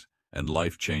blessings and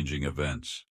life-changing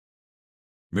events.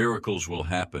 Miracles will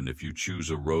happen if you choose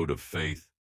a road of faith,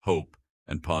 hope,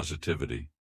 and positivity.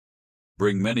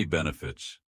 Bring many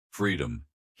benefits: freedom,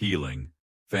 healing,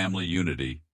 family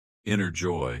unity, inner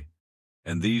joy,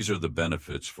 and these are the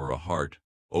benefits for a heart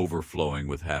overflowing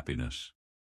with happiness.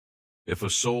 If a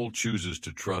soul chooses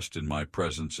to trust in my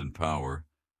presence and power,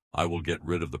 I will get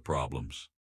rid of the problems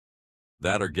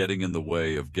that are getting in the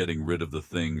way of getting rid of the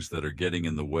things that are getting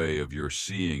in the way of your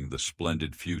seeing the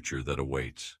splendid future that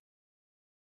awaits.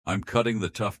 I'm cutting the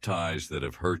tough ties that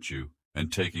have hurt you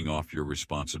and taking off your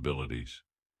responsibilities.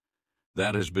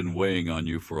 That has been weighing on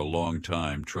you for a long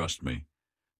time, trust me,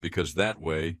 because that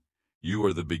way you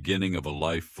are the beginning of a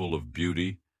life full of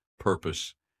beauty,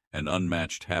 purpose, and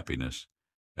unmatched happiness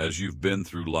as you've been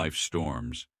through life's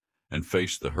storms and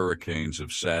faced the hurricanes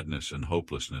of sadness and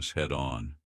hopelessness head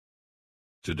on.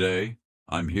 Today,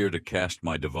 I'm here to cast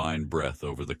my divine breath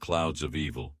over the clouds of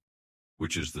evil,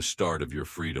 which is the start of your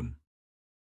freedom.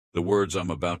 The words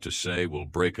I'm about to say will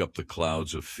break up the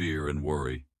clouds of fear and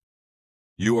worry.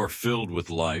 You are filled with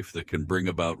life that can bring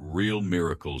about real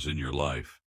miracles in your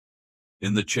life,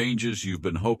 in the changes you've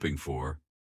been hoping for,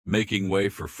 making way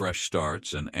for fresh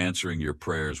starts and answering your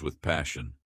prayers with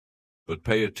passion. But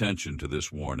pay attention to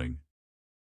this warning.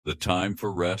 The time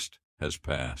for rest has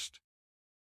passed.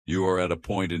 You are at a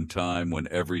point in time when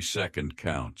every second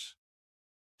counts.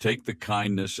 Take the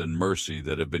kindness and mercy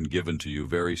that have been given to you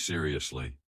very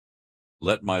seriously.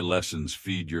 Let my lessons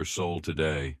feed your soul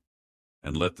today,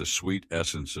 and let the sweet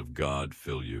essence of God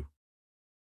fill you.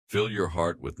 Fill your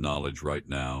heart with knowledge right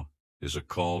now is a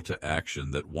call to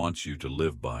action that wants you to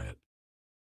live by it.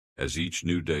 As each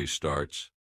new day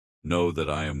starts, know that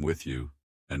I am with you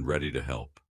and ready to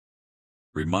help.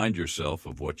 Remind yourself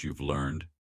of what you've learned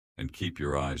and keep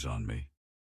your eyes on me.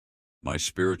 My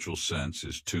spiritual sense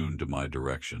is tuned to my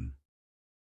direction.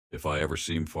 If I ever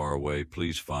seem far away,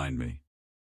 please find me.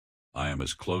 I am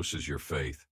as close as your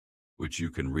faith, which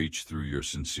you can reach through your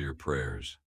sincere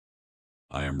prayers.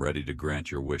 I am ready to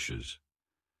grant your wishes.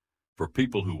 For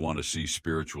people who want to see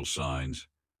spiritual signs,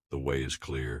 the way is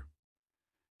clear.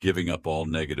 Giving up all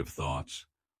negative thoughts,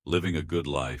 living a good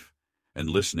life, and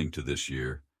listening to this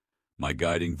year, my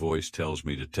guiding voice tells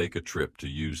me to take a trip to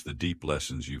use the deep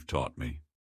lessons you've taught me.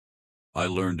 I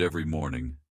learned every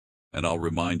morning, and I'll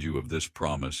remind you of this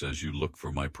promise as you look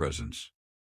for my presence.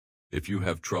 If you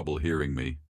have trouble hearing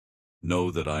me, know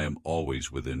that I am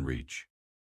always within reach.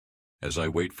 As I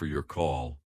wait for your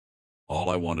call, all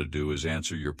I want to do is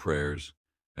answer your prayers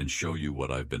and show you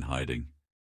what I've been hiding.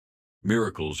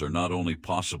 Miracles are not only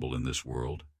possible in this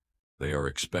world, they are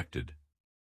expected.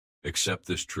 Accept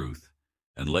this truth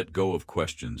and let go of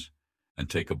questions and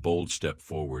take a bold step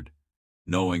forward,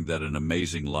 knowing that an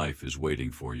amazing life is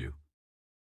waiting for you.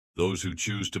 Those who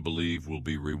choose to believe will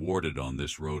be rewarded on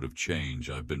this road of change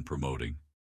I've been promoting.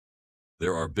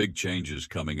 There are big changes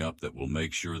coming up that will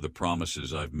make sure the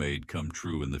promises I've made come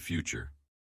true in the future.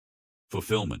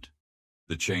 Fulfillment.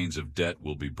 The chains of debt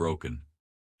will be broken.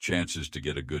 Chances to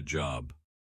get a good job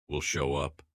will show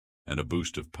up, and a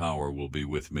boost of power will be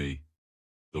with me.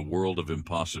 The world of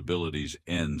impossibilities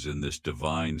ends in this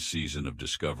divine season of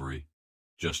discovery,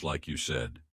 just like you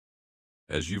said.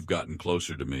 As you've gotten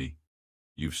closer to me,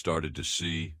 you've started to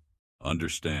see,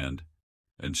 understand,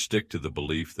 and stick to the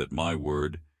belief that my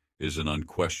word is an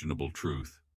unquestionable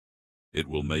truth. It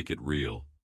will make it real.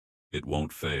 It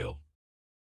won't fail.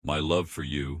 My love for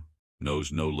you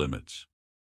knows no limits.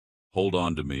 Hold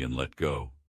on to me and let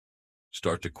go.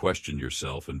 Start to question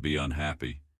yourself and be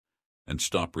unhappy, and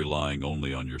stop relying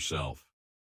only on yourself.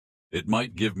 It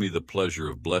might give me the pleasure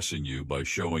of blessing you by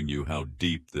showing you how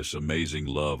deep this amazing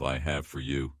love I have for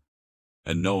you,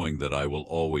 and knowing that I will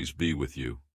always be with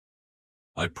you.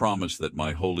 I promise that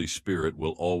my Holy Spirit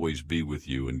will always be with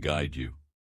you and guide you.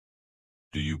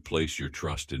 Do you place your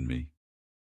trust in me?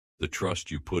 The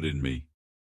trust you put in me,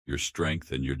 your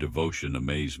strength and your devotion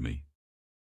amaze me.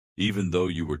 Even though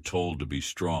you were told to be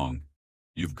strong,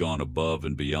 You've gone above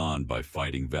and beyond by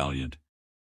fighting valiant.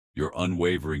 Your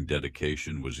unwavering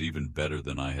dedication was even better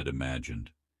than I had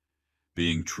imagined.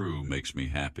 Being true makes me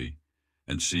happy,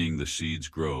 and seeing the seeds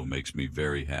grow makes me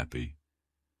very happy.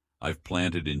 I've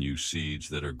planted in you seeds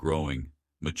that are growing,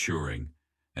 maturing,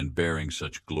 and bearing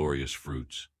such glorious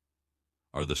fruits,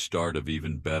 are the start of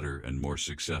even better and more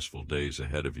successful days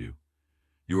ahead of you.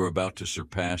 You are about to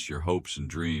surpass your hopes and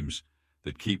dreams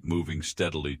that keep moving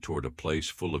steadily toward a place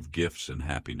full of gifts and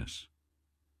happiness.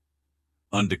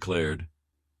 Undeclared,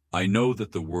 I know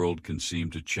that the world can seem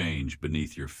to change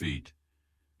beneath your feet.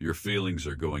 Your feelings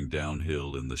are going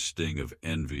downhill in the sting of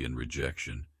envy and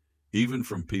rejection, even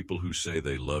from people who say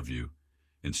they love you,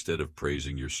 instead of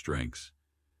praising your strengths.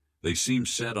 They seem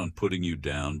set on putting you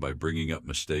down by bringing up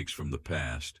mistakes from the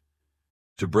past.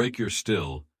 To break your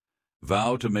still,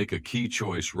 vow to make a key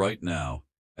choice right now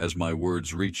as my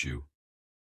words reach you.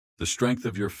 The strength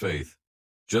of your faith,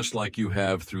 just like you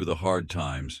have through the hard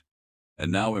times,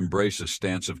 and now embrace a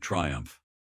stance of triumph.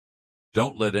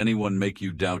 Don't let anyone make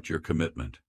you doubt your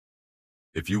commitment.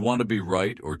 If you want to be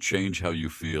right or change how you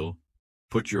feel,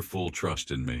 put your full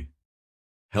trust in me.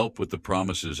 Help with the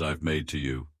promises I've made to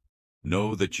you.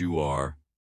 Know that you are.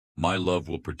 My love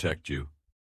will protect you,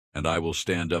 and I will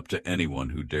stand up to anyone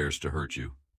who dares to hurt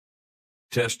you.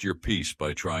 Test your peace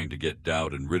by trying to get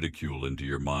doubt and ridicule into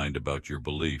your mind about your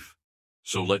belief.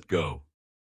 So let go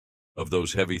of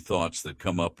those heavy thoughts that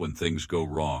come up when things go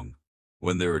wrong,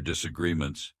 when there are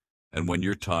disagreements, and when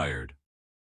you're tired.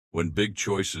 When big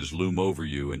choices loom over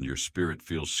you and your spirit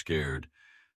feels scared,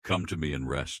 come to me and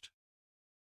rest.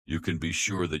 You can be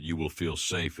sure that you will feel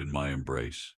safe in my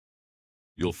embrace.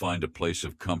 You'll find a place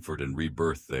of comfort and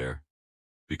rebirth there,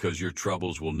 because your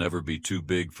troubles will never be too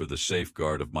big for the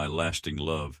safeguard of my lasting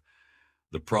love.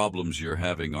 The problems you're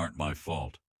having aren't my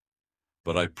fault,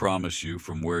 but I promise you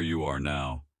from where you are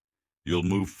now, you'll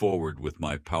move forward with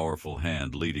my powerful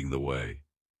hand leading the way.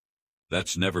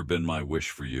 That's never been my wish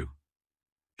for you,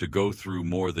 to go through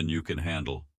more than you can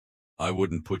handle. I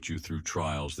wouldn't put you through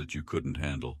trials that you couldn't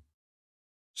handle,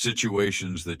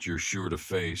 situations that you're sure to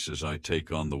face as I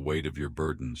take on the weight of your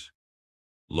burdens.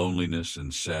 Loneliness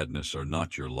and sadness are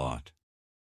not your lot.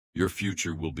 Your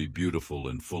future will be beautiful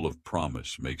and full of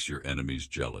promise makes your enemies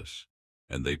jealous,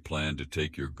 and they plan to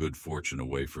take your good fortune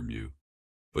away from you.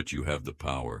 But you have the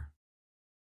power,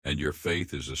 and your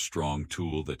faith is a strong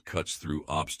tool that cuts through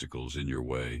obstacles in your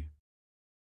way.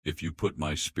 If you put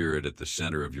my spirit at the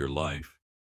center of your life,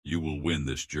 you will win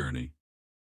this journey.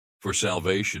 For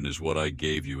salvation is what I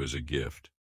gave you as a gift.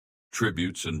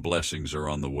 Tributes and blessings are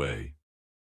on the way.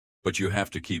 But you have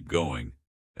to keep going,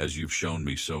 as you've shown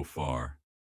me so far.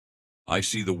 I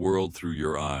see the world through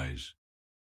your eyes,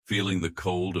 feeling the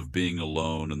cold of being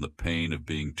alone and the pain of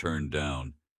being turned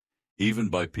down, even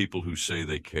by people who say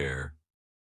they care.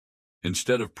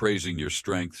 Instead of praising your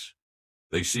strengths,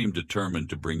 they seem determined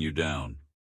to bring you down.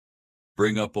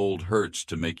 Bring up old hurts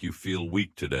to make you feel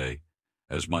weak today,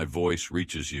 as my voice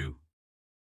reaches you.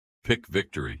 Pick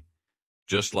victory,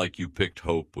 just like you picked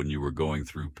hope when you were going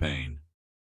through pain.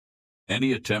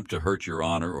 Any attempt to hurt your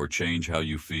honor or change how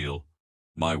you feel,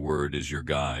 my word is your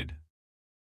guide.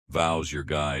 Vows your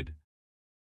guide.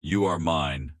 You are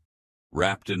mine,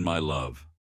 wrapped in my love.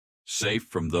 Safe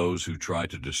from those who try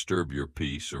to disturb your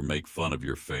peace or make fun of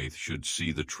your faith should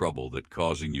see the trouble that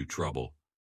causing you trouble,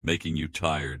 making you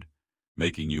tired,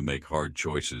 making you make hard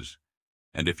choices.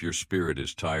 And if your spirit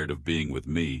is tired of being with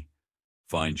me,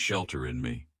 find shelter in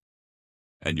me.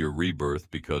 And your rebirth,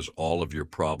 because all of your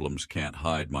problems can't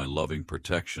hide my loving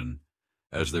protection,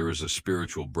 as there is a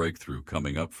spiritual breakthrough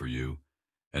coming up for you,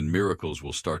 and miracles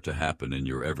will start to happen in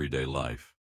your everyday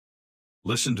life.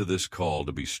 Listen to this call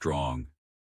to be strong.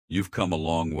 You've come a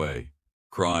long way,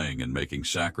 crying and making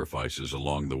sacrifices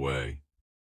along the way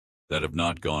that have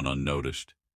not gone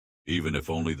unnoticed, even if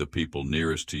only the people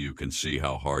nearest to you can see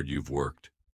how hard you've worked.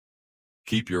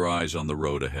 Keep your eyes on the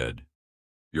road ahead.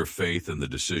 Your faith and the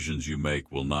decisions you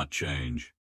make will not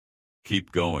change.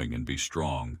 Keep going and be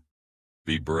strong.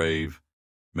 Be brave.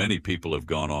 Many people have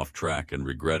gone off track and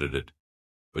regretted it,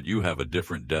 but you have a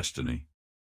different destiny.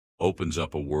 Opens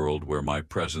up a world where my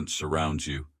presence surrounds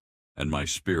you, and my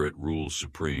spirit rules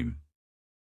supreme.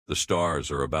 The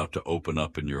stars are about to open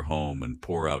up in your home and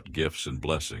pour out gifts and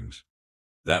blessings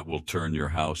that will turn your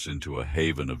house into a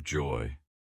haven of joy.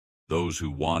 Those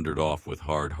who wandered off with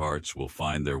hard hearts will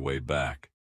find their way back.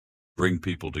 Bring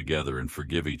people together and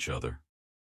forgive each other.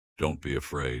 Don't be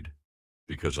afraid,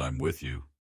 because I'm with you,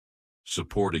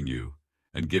 supporting you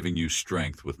and giving you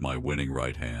strength with my winning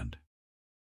right hand.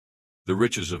 The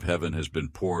riches of heaven has been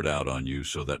poured out on you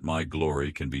so that my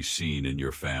glory can be seen in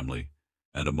your family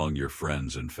and among your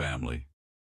friends and family.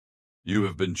 You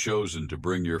have been chosen to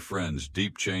bring your friends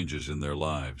deep changes in their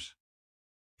lives.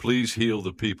 Please heal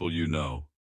the people you know,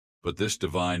 but this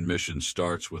divine mission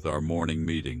starts with our morning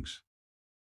meetings.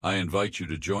 I invite you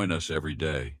to join us every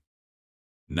day.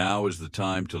 Now is the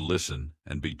time to listen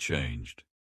and be changed.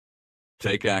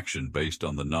 Take action based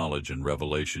on the knowledge and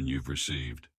revelation you've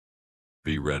received.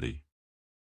 Be ready.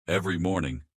 Every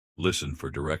morning, listen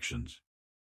for directions.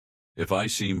 If I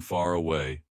seem far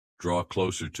away, draw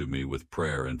closer to me with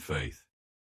prayer and faith.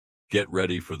 Get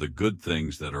ready for the good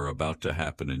things that are about to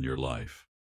happen in your life.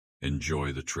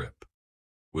 Enjoy the trip.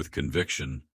 With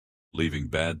conviction, leaving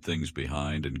bad things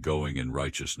behind and going in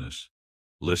righteousness.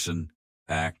 Listen,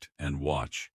 act, and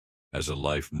watch as a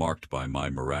life marked by my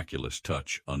miraculous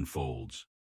touch unfolds.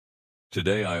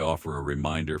 Today I offer a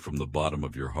reminder from the bottom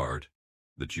of your heart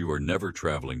that you are never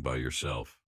traveling by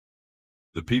yourself.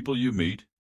 The people you meet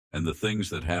and the things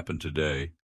that happen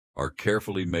today are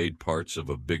carefully made parts of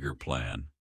a bigger plan.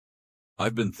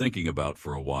 I've been thinking about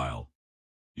for a while.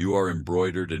 You are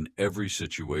embroidered in every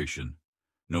situation,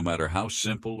 no matter how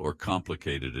simple or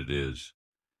complicated it is,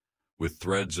 with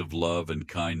threads of love and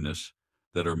kindness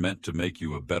that are meant to make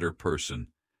you a better person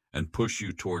and push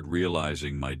you toward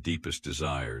realizing my deepest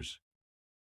desires.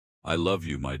 I love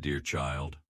you, my dear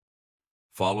child.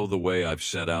 Follow the way I've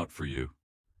set out for you.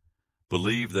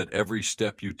 Believe that every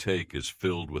step you take is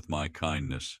filled with my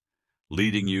kindness,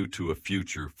 leading you to a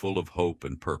future full of hope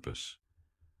and purpose.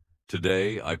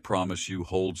 Today, I promise you,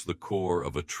 holds the core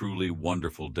of a truly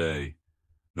wonderful day,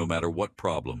 no matter what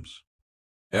problems.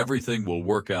 Everything will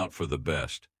work out for the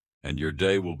best, and your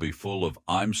day will be full of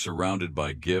I'm surrounded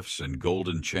by gifts and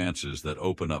golden chances that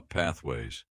open up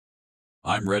pathways.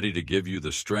 I'm ready to give you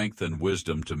the strength and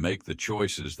wisdom to make the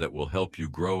choices that will help you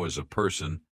grow as a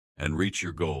person and reach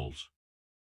your goals.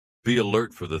 Be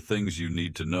alert for the things you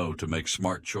need to know to make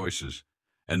smart choices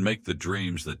and make the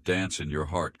dreams that dance in your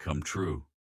heart come true.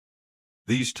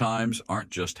 These times aren't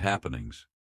just happenings.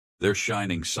 They're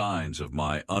shining signs of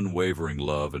my unwavering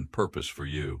love and purpose for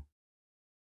you.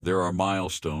 There are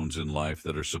milestones in life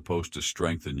that are supposed to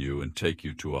strengthen you and take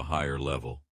you to a higher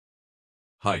level.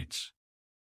 Heights.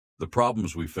 The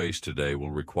problems we face today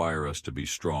will require us to be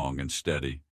strong and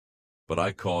steady, but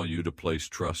I call you to place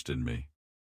trust in me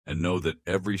and know that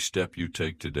every step you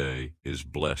take today is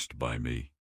blessed by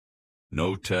me.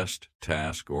 No test,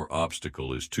 task, or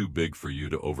obstacle is too big for you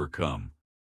to overcome,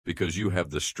 because you have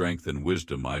the strength and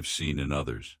wisdom I've seen in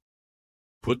others.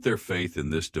 Put their faith in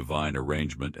this divine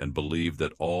arrangement and believe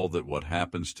that all that what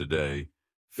happens today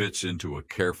fits into a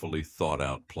carefully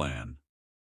thought-out plan.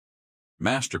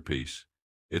 Masterpiece,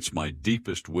 it's my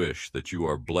deepest wish that you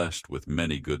are blessed with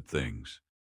many good things.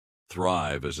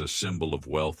 Thrive as a symbol of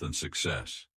wealth and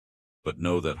success, but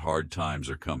know that hard times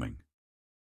are coming.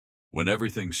 When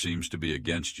everything seems to be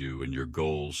against you and your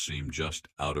goals seem just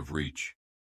out of reach,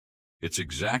 it's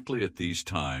exactly at these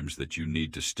times that you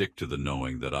need to stick to the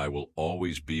knowing that I will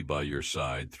always be by your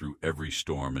side through every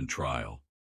storm and trial.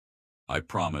 I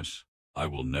promise I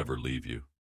will never leave you.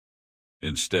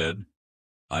 Instead,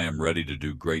 I am ready to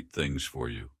do great things for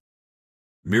you.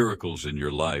 Miracles in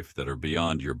your life that are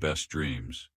beyond your best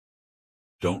dreams.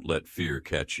 Don't let fear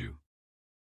catch you.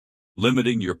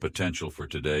 Limiting your potential for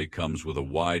today comes with a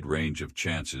wide range of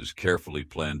chances carefully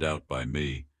planned out by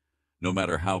me, no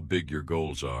matter how big your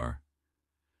goals are.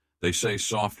 They say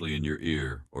softly in your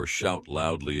ear or shout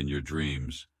loudly in your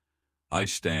dreams, I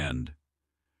stand,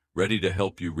 ready to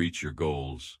help you reach your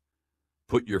goals.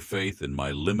 Put your faith in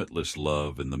my limitless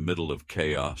love in the middle of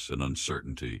chaos and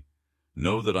uncertainty.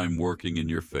 Know that I'm working in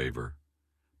your favor,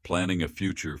 planning a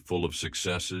future full of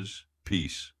successes,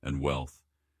 peace, and wealth.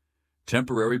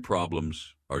 Temporary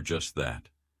problems are just that.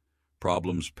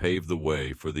 Problems pave the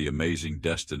way for the amazing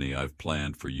destiny I've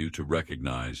planned for you to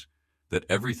recognize that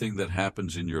everything that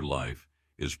happens in your life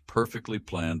is perfectly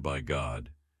planned by God,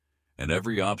 and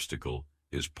every obstacle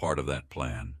is part of that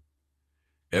plan.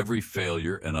 Every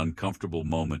failure and uncomfortable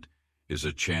moment is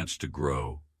a chance to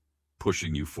grow,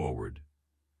 pushing you forward.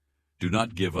 Do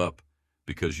not give up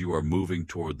because you are moving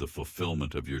toward the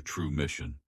fulfillment of your true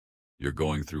mission. You're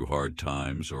going through hard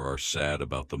times or are sad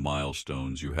about the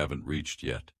milestones you haven't reached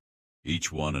yet,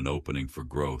 each one an opening for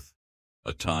growth,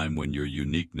 a time when your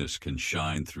uniqueness can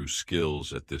shine through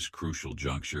skills at this crucial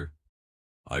juncture.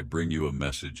 I bring you a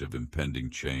message of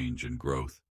impending change and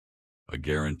growth, a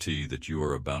guarantee that you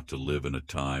are about to live in a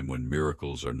time when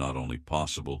miracles are not only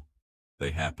possible, they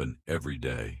happen every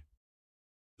day.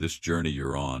 This journey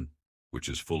you're on, which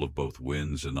is full of both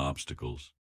wins and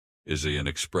obstacles, is an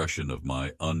expression of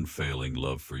my unfailing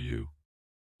love for you,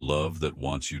 love that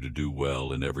wants you to do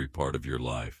well in every part of your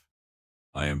life.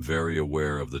 I am very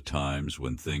aware of the times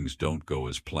when things don't go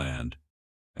as planned,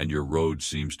 and your road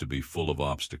seems to be full of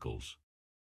obstacles,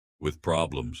 with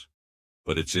problems,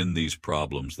 but it's in these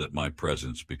problems that my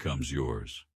presence becomes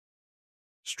yours.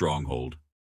 Stronghold,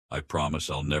 I promise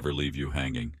I'll never leave you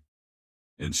hanging.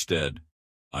 Instead,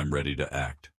 I'm ready to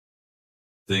act.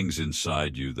 Things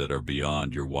inside you that are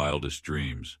beyond your wildest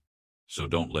dreams, so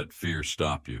don't let fear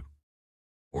stop you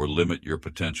or limit your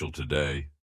potential today.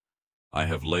 I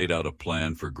have laid out a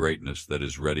plan for greatness that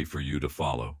is ready for you to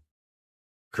follow.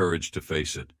 Courage to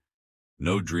face it.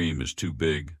 No dream is too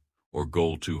big or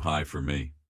goal too high for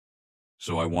me.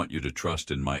 So I want you to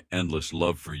trust in my endless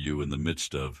love for you in the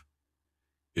midst of.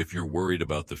 If you're worried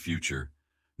about the future,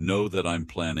 know that I'm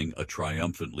planning a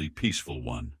triumphantly peaceful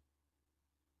one.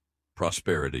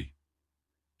 Prosperity.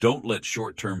 Don't let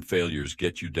short-term failures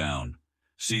get you down.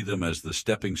 See them as the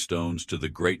stepping stones to the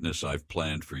greatness I've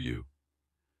planned for you.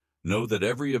 Know that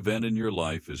every event in your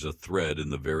life is a thread in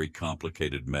the very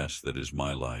complicated mess that is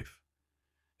my life.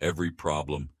 Every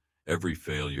problem, every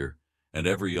failure, and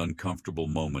every uncomfortable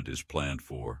moment is planned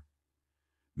for.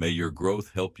 May your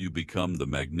growth help you become the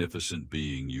magnificent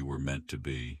being you were meant to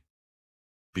be.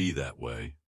 Be that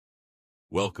way.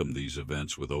 Welcome these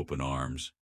events with open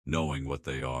arms, knowing what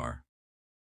they are.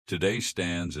 Today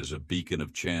stands as a beacon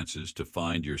of chances to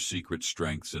find your secret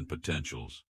strengths and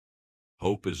potentials.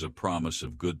 Hope is a promise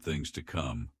of good things to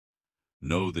come.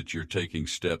 Know that you're taking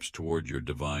steps toward your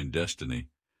divine destiny,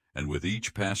 and with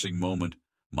each passing moment,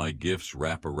 my gifts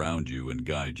wrap around you and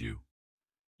guide you.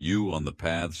 You on the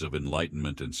paths of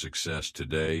enlightenment and success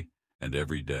today and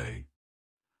every day.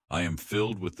 I am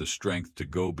filled with the strength to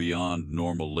go beyond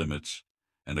normal limits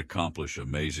and accomplish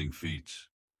amazing feats.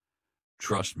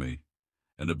 Trust me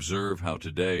and observe how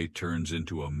today turns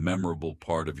into a memorable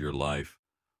part of your life,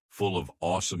 full of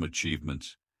awesome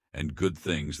achievements and good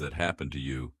things that happen to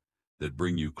you that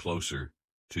bring you closer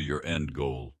to your end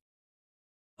goal.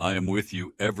 I am with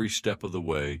you every step of the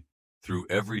way, through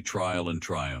every trial and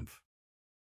triumph.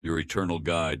 Your eternal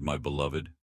guide, my beloved.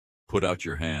 Put out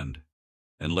your hand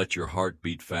and let your heart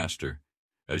beat faster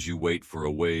as you wait for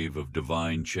a wave of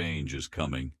divine change is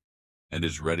coming and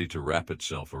is ready to wrap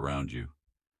itself around you.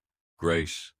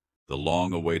 Grace, the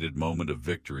long-awaited moment of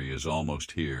victory is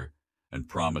almost here and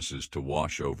promises to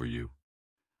wash over you.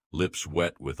 Lips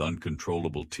wet with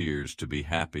uncontrollable tears to be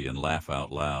happy and laugh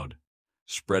out loud,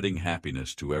 spreading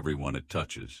happiness to everyone it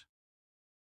touches.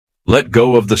 Let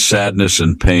go of the sadness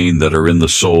and pain that are in the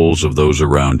souls of those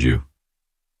around you.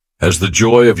 As the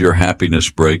joy of your happiness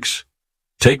breaks,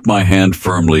 take my hand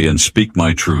firmly and speak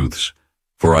my truths,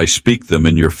 for I speak them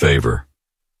in your favor.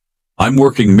 I'm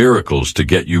working miracles to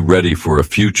get you ready for a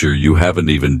future you haven't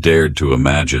even dared to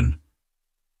imagine.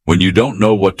 When you don't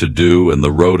know what to do and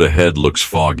the road ahead looks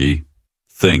foggy,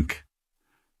 think.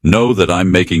 Know that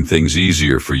I'm making things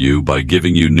easier for you by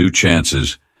giving you new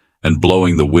chances and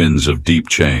blowing the winds of deep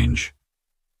change.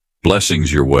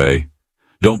 Blessings your way.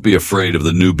 Don't be afraid of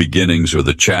the new beginnings or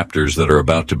the chapters that are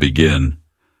about to begin.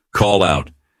 Call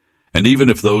out, and even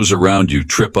if those around you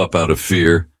trip up out of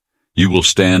fear, you will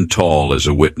stand tall as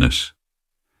a witness.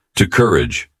 To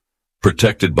courage,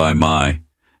 protected by my,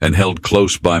 and held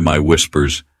close by my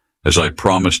whispers, as I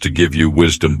promise to give you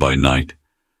wisdom by night,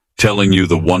 telling you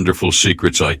the wonderful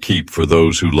secrets I keep for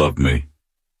those who love me.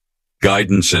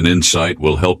 Guidance and insight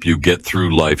will help you get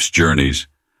through life's journeys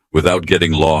without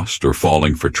getting lost or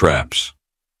falling for traps.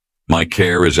 My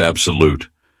care is absolute.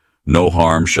 No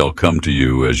harm shall come to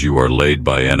you as you are laid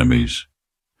by enemies.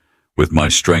 With my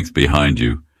strength behind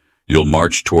you, you'll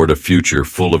march toward a future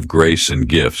full of grace and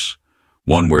gifts,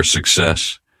 one where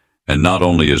success, and not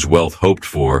only is wealth hoped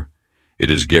for, it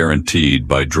is guaranteed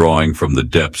by drawing from the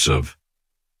depths of.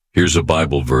 Here's a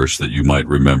Bible verse that you might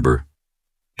remember.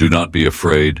 Do not be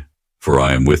afraid, for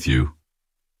I am with you.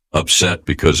 Upset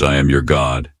because I am your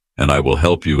God, and I will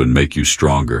help you and make you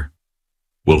stronger.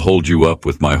 Will hold you up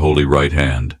with my holy right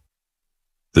hand.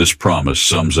 This promise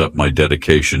sums up my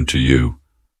dedication to you,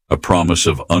 a promise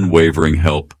of unwavering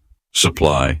help,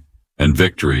 supply, and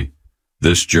victory,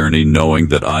 this journey knowing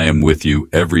that I am with you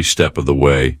every step of the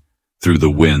way, through the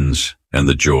wins and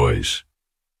the joys.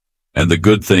 And the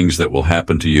good things that will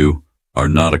happen to you are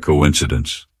not a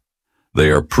coincidence. They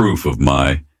are proof of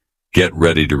my get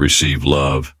ready to receive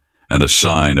love and a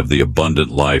sign of the abundant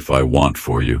life I want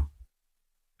for you.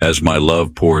 As my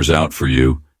love pours out for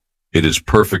you, it is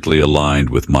perfectly aligned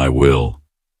with my will,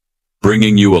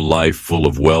 bringing you a life full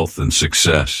of wealth and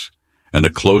success, and a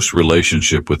close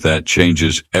relationship with that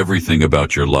changes everything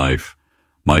about your life.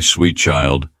 My sweet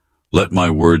child, let my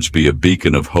words be a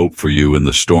beacon of hope for you in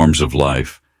the storms of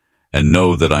life, and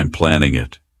know that I'm planning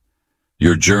it.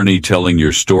 Your journey telling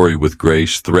your story with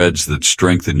grace, threads that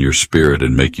strengthen your spirit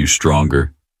and make you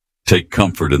stronger. Take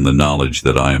comfort in the knowledge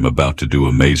that I am about to do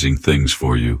amazing things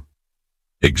for you.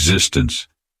 Existence,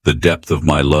 the depth of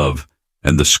my love,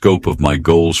 and the scope of my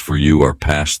goals for you are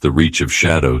past the reach of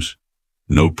shadows.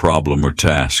 No problem or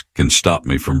task can stop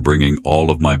me from bringing all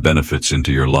of my benefits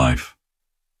into your life.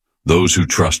 Those who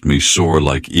trust me soar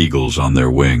like eagles on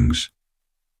their wings,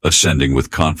 ascending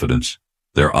with confidence,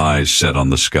 their eyes set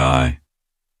on the sky.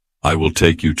 I will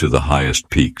take you to the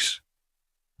highest peaks,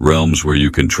 realms where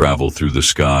you can travel through the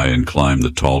sky and climb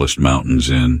the tallest mountains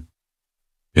in.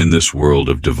 In this world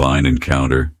of divine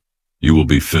encounter, you will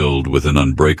be filled with an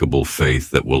unbreakable faith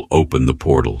that will open the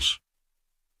portals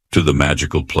to the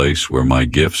magical place where my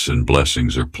gifts and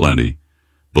blessings are plenty.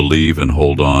 Believe and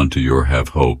hold on to your have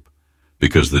hope,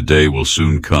 because the day will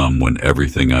soon come when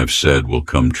everything I've said will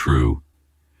come true.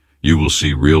 You will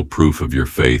see real proof of your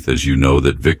faith as you know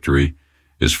that victory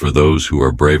is for those who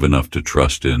are brave enough to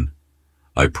trust in.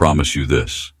 I promise you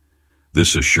this.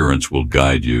 This assurance will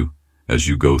guide you as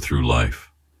you go through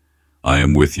life. I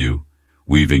am with you,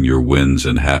 weaving your wins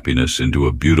and happiness into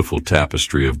a beautiful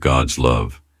tapestry of God's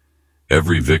love.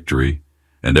 Every victory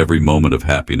and every moment of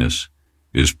happiness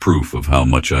is proof of how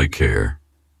much I care.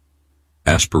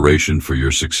 Aspiration for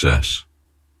your success.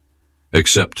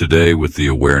 Accept today with the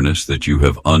awareness that you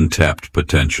have untapped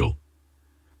potential.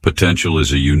 Potential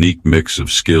is a unique mix of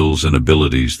skills and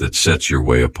abilities that sets your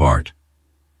way apart.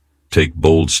 Take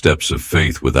bold steps of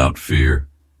faith without fear,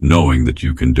 knowing that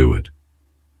you can do it.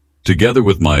 Together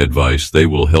with my advice, they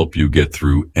will help you get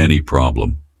through any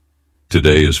problem.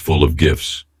 Today is full of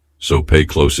gifts, so pay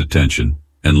close attention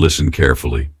and listen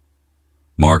carefully.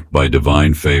 Marked by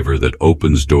divine favor that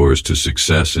opens doors to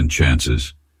success and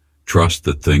chances, trust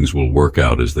that things will work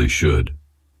out as they should.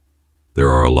 There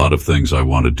are a lot of things I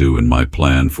want to do in my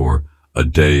plan for a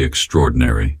day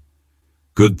extraordinary.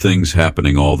 Good things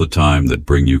happening all the time that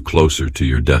bring you closer to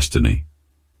your destiny.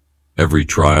 Every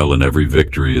trial and every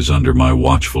victory is under my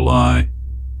watchful eye,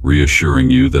 reassuring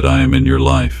you that I am in your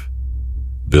life.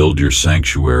 Build your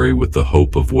sanctuary with the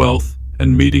hope of wealth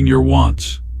and meeting your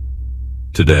wants.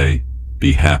 Today,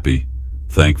 be happy,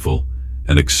 thankful,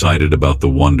 and excited about the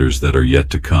wonders that are yet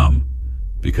to come,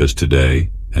 because today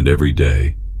and every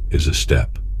day is a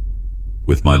step.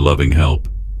 With my loving help,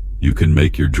 you can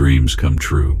make your dreams come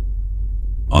true.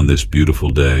 On this beautiful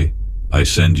day, I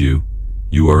send you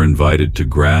are invited to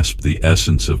grasp the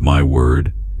essence of my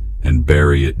word and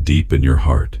bury it deep in your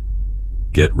heart.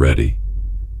 Get ready,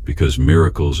 because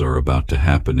miracles are about to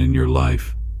happen in your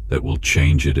life that will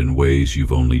change it in ways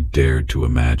you've only dared to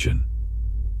imagine.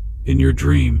 In your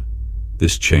dream,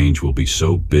 this change will be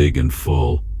so big and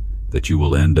full that you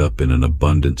will end up in an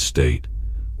abundant state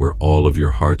where all of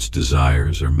your heart's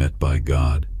desires are met by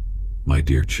God. My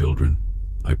dear children,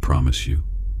 I promise you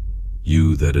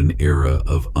that an era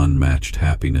of unmatched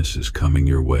happiness is coming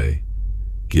your way.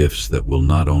 Gifts that will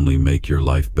not only make your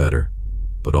life better,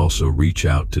 but also reach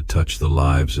out to touch the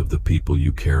lives of the people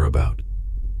you care about.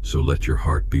 So let your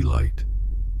heart be light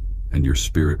and your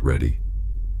spirit ready,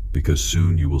 because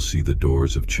soon you will see the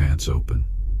doors of chance open.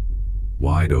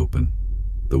 Wide open,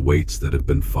 the weights that have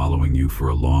been following you for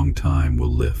a long time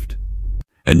will lift.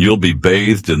 And you'll be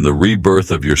bathed in the rebirth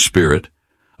of your spirit.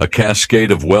 A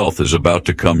cascade of wealth is about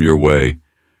to come your way,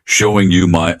 showing you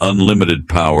my unlimited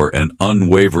power and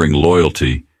unwavering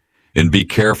loyalty. And be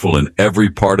careful in every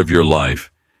part of your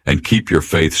life and keep your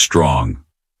faith strong.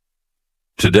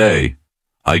 Today,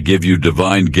 I give you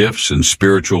divine gifts and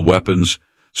spiritual weapons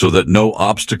so that no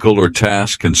obstacle or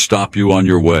task can stop you on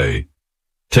your way.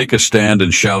 Take a stand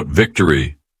and shout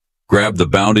victory. Grab the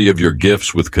bounty of your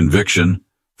gifts with conviction,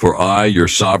 for I, your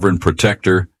sovereign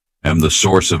protector, am the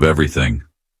source of everything.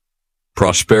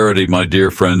 Prosperity, my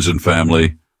dear friends and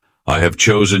family. I have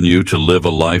chosen you to live a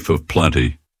life of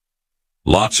plenty.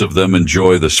 Lots of them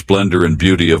enjoy the splendor and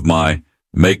beauty of my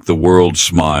make the world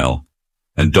smile,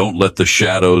 and don't let the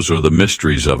shadows or the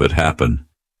mysteries of it happen.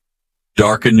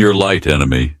 Darken your light,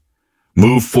 enemy.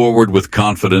 Move forward with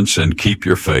confidence and keep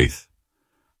your faith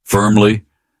firmly,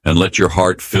 and let your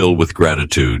heart fill with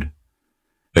gratitude.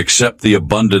 Accept the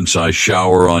abundance I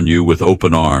shower on you with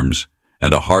open arms,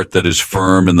 and a heart that is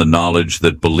firm in the knowledge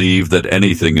that believe that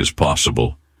anything is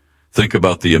possible. Think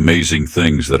about the amazing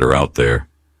things that are out there.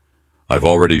 I've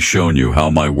already shown you how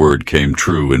my word came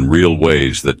true in real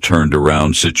ways that turned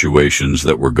around situations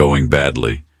that were going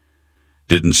badly.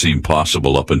 Didn't seem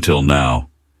possible up until now.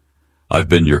 I've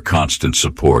been your constant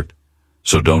support,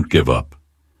 so don't give up.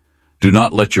 Do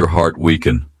not let your heart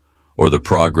weaken, or the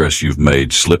progress you've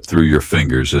made slip through your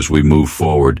fingers as we move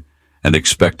forward and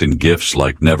expecting gifts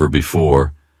like never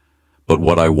before. But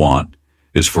what I want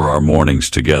is for our mornings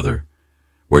together,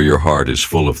 where your heart is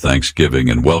full of thanksgiving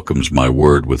and welcomes my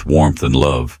word with warmth and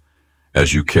love.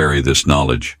 As you carry this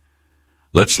knowledge,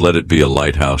 let's let it be a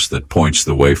lighthouse that points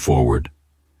the way forward.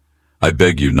 I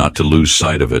beg you not to lose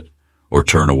sight of it or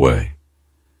turn away.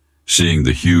 Seeing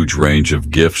the huge range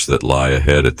of gifts that lie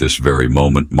ahead at this very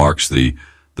moment marks the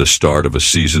start of a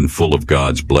season full of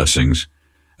God's blessings,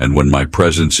 and when my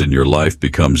presence in your life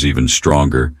becomes even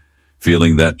stronger,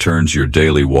 feeling that turns your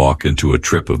daily walk into a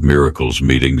trip of miracles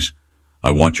meetings,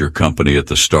 I want your company at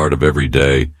the start of every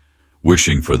day,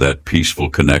 wishing for that peaceful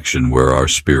connection where our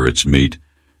spirits meet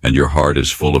and your heart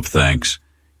is full of thanks,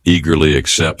 eagerly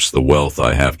accepts the wealth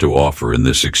I have to offer in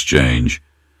this exchange,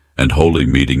 and Holy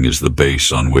Meeting is the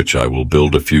base on which I will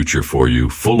build a future for you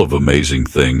full of amazing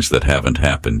things that haven't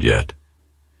happened yet.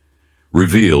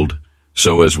 Revealed,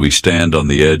 so as we stand on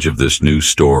the edge of this new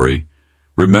story,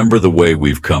 remember the way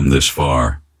we've come this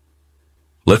far.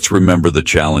 Let's remember the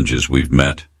challenges we've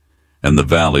met and the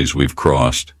valleys we've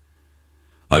crossed.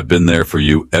 I've been there for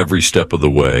you every step of the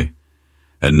way,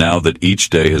 and now that each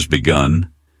day has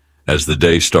begun, as the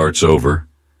day starts over,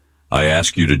 I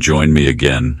ask you to join me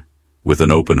again with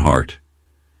an open heart.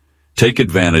 Take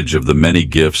advantage of the many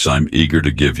gifts I'm eager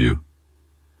to give you.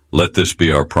 Let this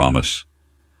be our promise,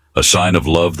 a sign of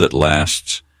love that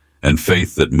lasts and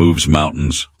faith that moves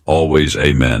mountains, always.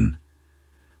 Amen.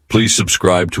 Please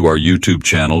subscribe to our YouTube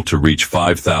channel to reach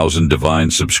 5,000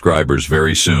 divine subscribers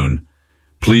very soon.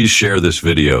 Please share this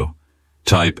video.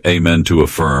 Type Amen to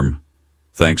affirm.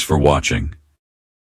 Thanks for watching.